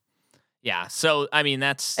 Yeah. So I mean,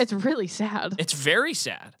 it's really sad. It's very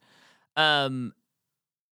sad. And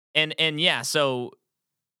yeah. So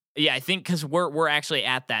yeah, I think because we're actually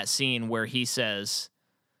at that scene where he says,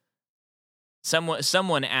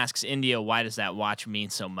 someone asks Indio, why does that watch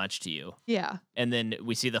mean so much to you? Yeah. And then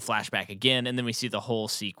we see the flashback again, and then we see the whole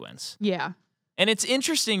sequence. Yeah. And it's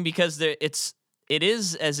interesting because it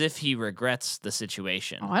is as if he regrets the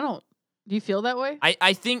situation. Oh, I don't. Do you feel that way?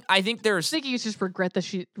 I think there's. I think he just regrets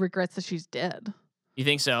that she's dead. You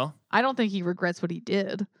think so? I don't think he regrets what he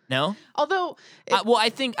did. No. Although, well, I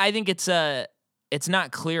think it's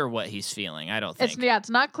not clear what he's feeling. I don't think. It's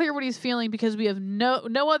not clear what he's feeling because we have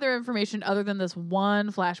no other information other than this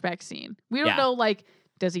one flashback scene. We don't know, like,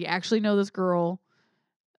 does he actually know this girl?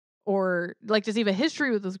 Or, like, does he have a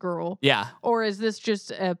history with this girl? Yeah. Or is this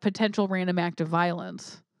just a potential random act of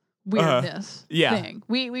violence? Weirdness thing.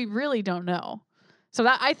 We really don't know. So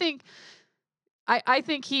that I think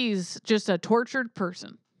he's just a tortured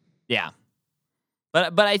person. Yeah.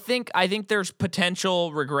 But I think there's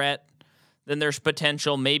potential regret. Then there's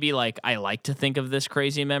potential maybe like I like to think of this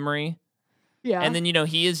crazy memory. Yeah. And then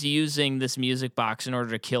he is using this Music Box in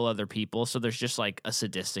order to kill other people, so there's just like a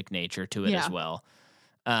sadistic nature to it as well.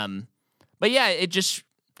 But yeah,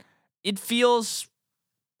 it feels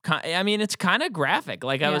it's kind of graphic.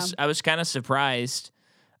 Like I was kind of surprised.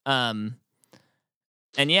 And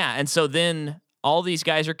so then all these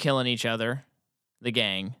guys are killing each other, the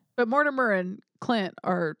gang. But Mortimer and Clint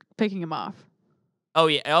are picking him off. Oh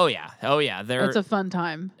yeah. It's a fun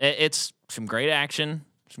time. It's some great action,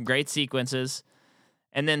 some great sequences,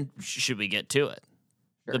 and then should we get to it?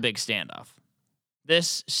 Sure. The big standoff.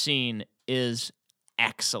 This scene is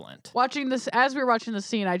excellent. Watching this, as we were watching the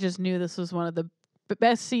scene, I just knew this was one of the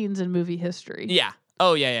best scenes in movie history. Yeah.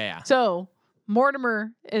 Oh yeah. So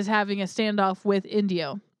Mortimer is having a standoff with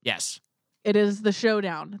Indio. Yes. It is the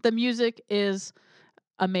showdown. The music is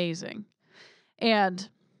amazing, and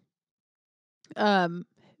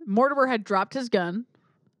Mortimer had dropped his gun.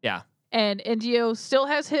 Yeah. And Indio still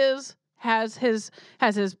has his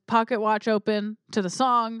pocket watch open to the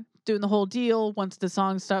song, doing the whole deal. Once the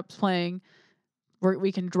song stops playing,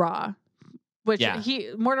 we can draw. Which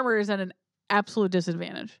Mortimer is at an absolute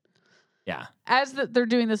disadvantage. Yeah. As they're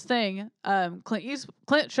doing this thing,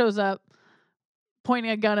 Clint shows up,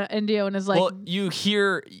 pointing a gun at Indio, and is like, well, you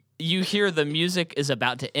hear the music is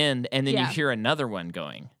about to end, and then you hear another one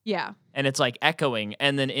going. Yeah. And it's like echoing,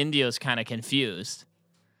 and then Indio's kind of confused.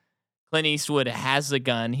 Clint Eastwood has the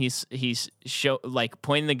gun. He's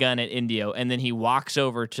pointing the gun at Indio, and then he walks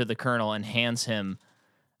over to the colonel and hands him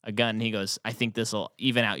a gun. And he goes, "I think this will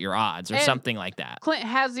even out your odds," or something like that. Clint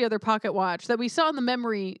has the other pocket watch that we saw in the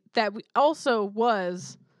memory that also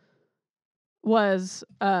was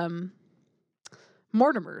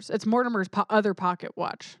Mortimer's. It's Mortimer's other pocket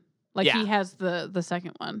watch. Like he has the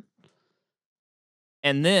second one.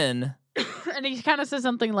 And then and he kind of says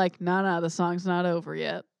something like, "No, the song's not over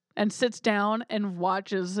yet," and sits down and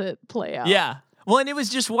watches it play out. Yeah. Well, and it was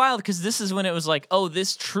just wild because this is when it was like, oh,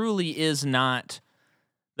 this truly is not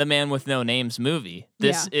the Man with No Names movie.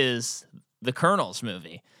 This is the Colonel's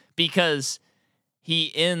movie, because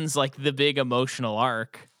he ends like the big emotional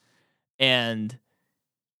arc And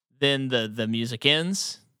then the music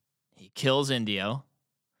ends. He kills Indio.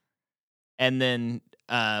 And then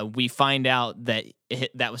we find out that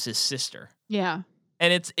that was his sister. Yeah.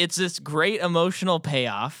 And it's this great emotional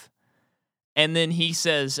payoff. And then he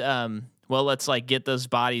says, well, let's like get those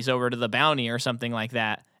bodies over to the bounty or something like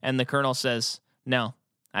that. And the colonel says, no,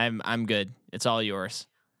 I'm good. It's all yours.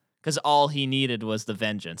 Because all he needed was the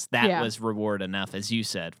vengeance. That was reward enough, as you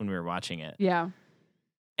said when we were watching it. Yeah.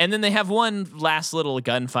 And then they have one last little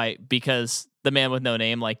gunfight because the man with no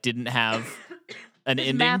name like didn't have an His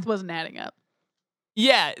ending. math wasn't adding up.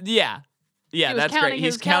 Yeah, was that's great.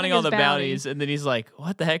 He's counting all the bounties, bounty. and then he's like,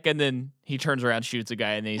 "What the heck?" And then he turns around, shoots a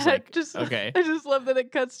guy, and then he's like, "Okay." I just love that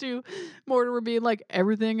it cuts to Mortimer being like,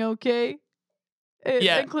 "Everything okay?"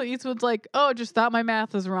 And Clint Eastwood's like, "Oh, just thought my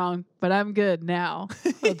math was wrong, but I'm good now.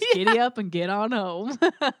 Let's giddy up and get on home."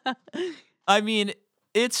 I mean,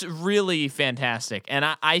 it's really fantastic, and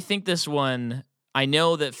I think this one. I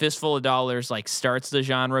know that Fistful of Dollars like starts the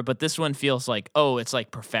genre, but this one feels like, oh, it's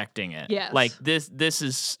like perfecting it. Yes. Like this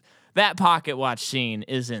is that pocket watch scene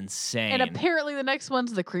is insane. And apparently the next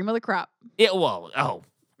one's the cream of the crop.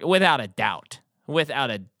 Without a doubt.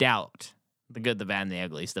 Without a doubt. The Good, the Bad, and the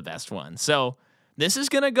Ugly is the best one. So this is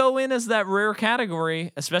going to go in as that rare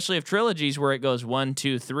category, especially of trilogies where it goes 1,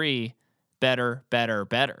 2, 3, better, better,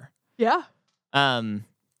 better. Yeah.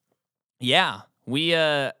 We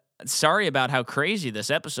sorry about how crazy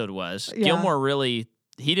this episode was. Yeah. Gilmore really,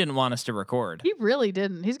 he didn't want us to record. He really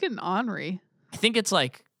didn't. He's getting ornery. I think it's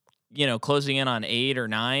like, closing in on 8 or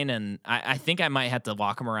 9, and I think I might have to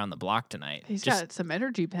walk him around the block tonight. He's got some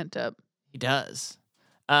energy pent up. He does.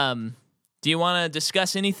 Do you want to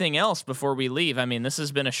discuss anything else before we leave? I mean, this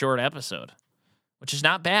has been a short episode, which is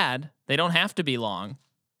not bad. They don't have to be long,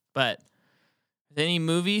 but any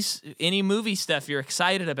movie stuff you're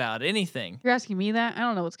excited about, anything. You're asking me that? I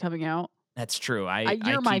don't know what's coming out. That's true.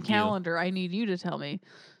 You're my calendar. I need you to tell me.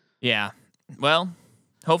 Yeah. Well,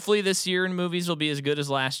 hopefully this year in movies will be as good as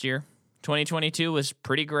last year. 2022 was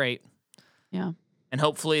pretty great. Yeah. And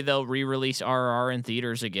hopefully they'll re-release RRR in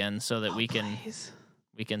theaters again so that we can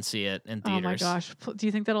see it in theaters. Oh my gosh. Do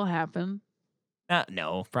you think that'll happen?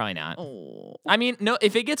 No, probably not. Oh. I mean, no,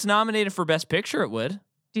 if it gets nominated for Best Picture, it would.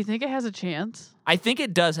 Do you think it has a chance? I think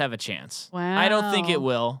it does have a chance. Wow. I don't think it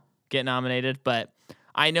will get nominated, but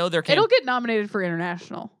I know they're... It'll get nominated for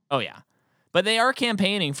international. Oh, yeah. But they are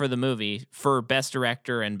campaigning for the movie for Best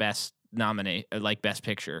Director and Best Best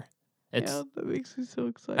Picture. Yeah, that makes me so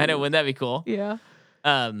excited. I know, wouldn't that be cool? Yeah.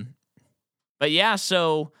 But yeah,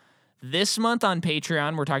 so this month on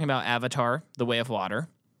Patreon, we're talking about Avatar, The Way of Water.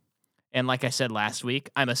 And like I said last week,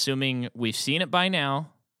 I'm assuming we've seen it by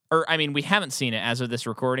now. Or, I mean, we haven't seen it as of this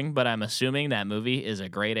recording, but I'm assuming that movie is a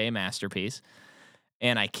grade A masterpiece.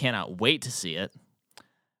 And I cannot wait to see it.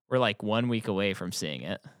 We're like 1 week away from seeing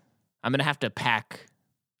it. I'm going to have to pack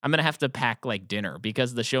like dinner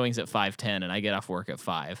because the showing's at 5:10 and I get off work at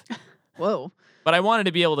 5. Whoa. But I wanted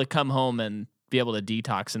to be able to come home and be able to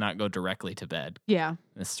detox and not go directly to bed. Yeah.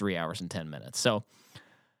 It's 3 hours and 10 minutes. So,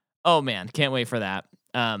 oh man, can't wait for that.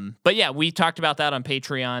 But yeah, we talked about that on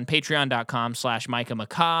Patreon, patreon.com/Micah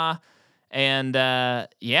McCaw. And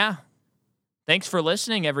yeah, thanks for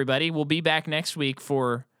listening, everybody. We'll be back next week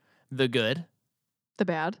for the good, the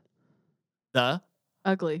bad, the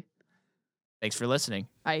ugly. Thanks for listening.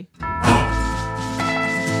 Bye.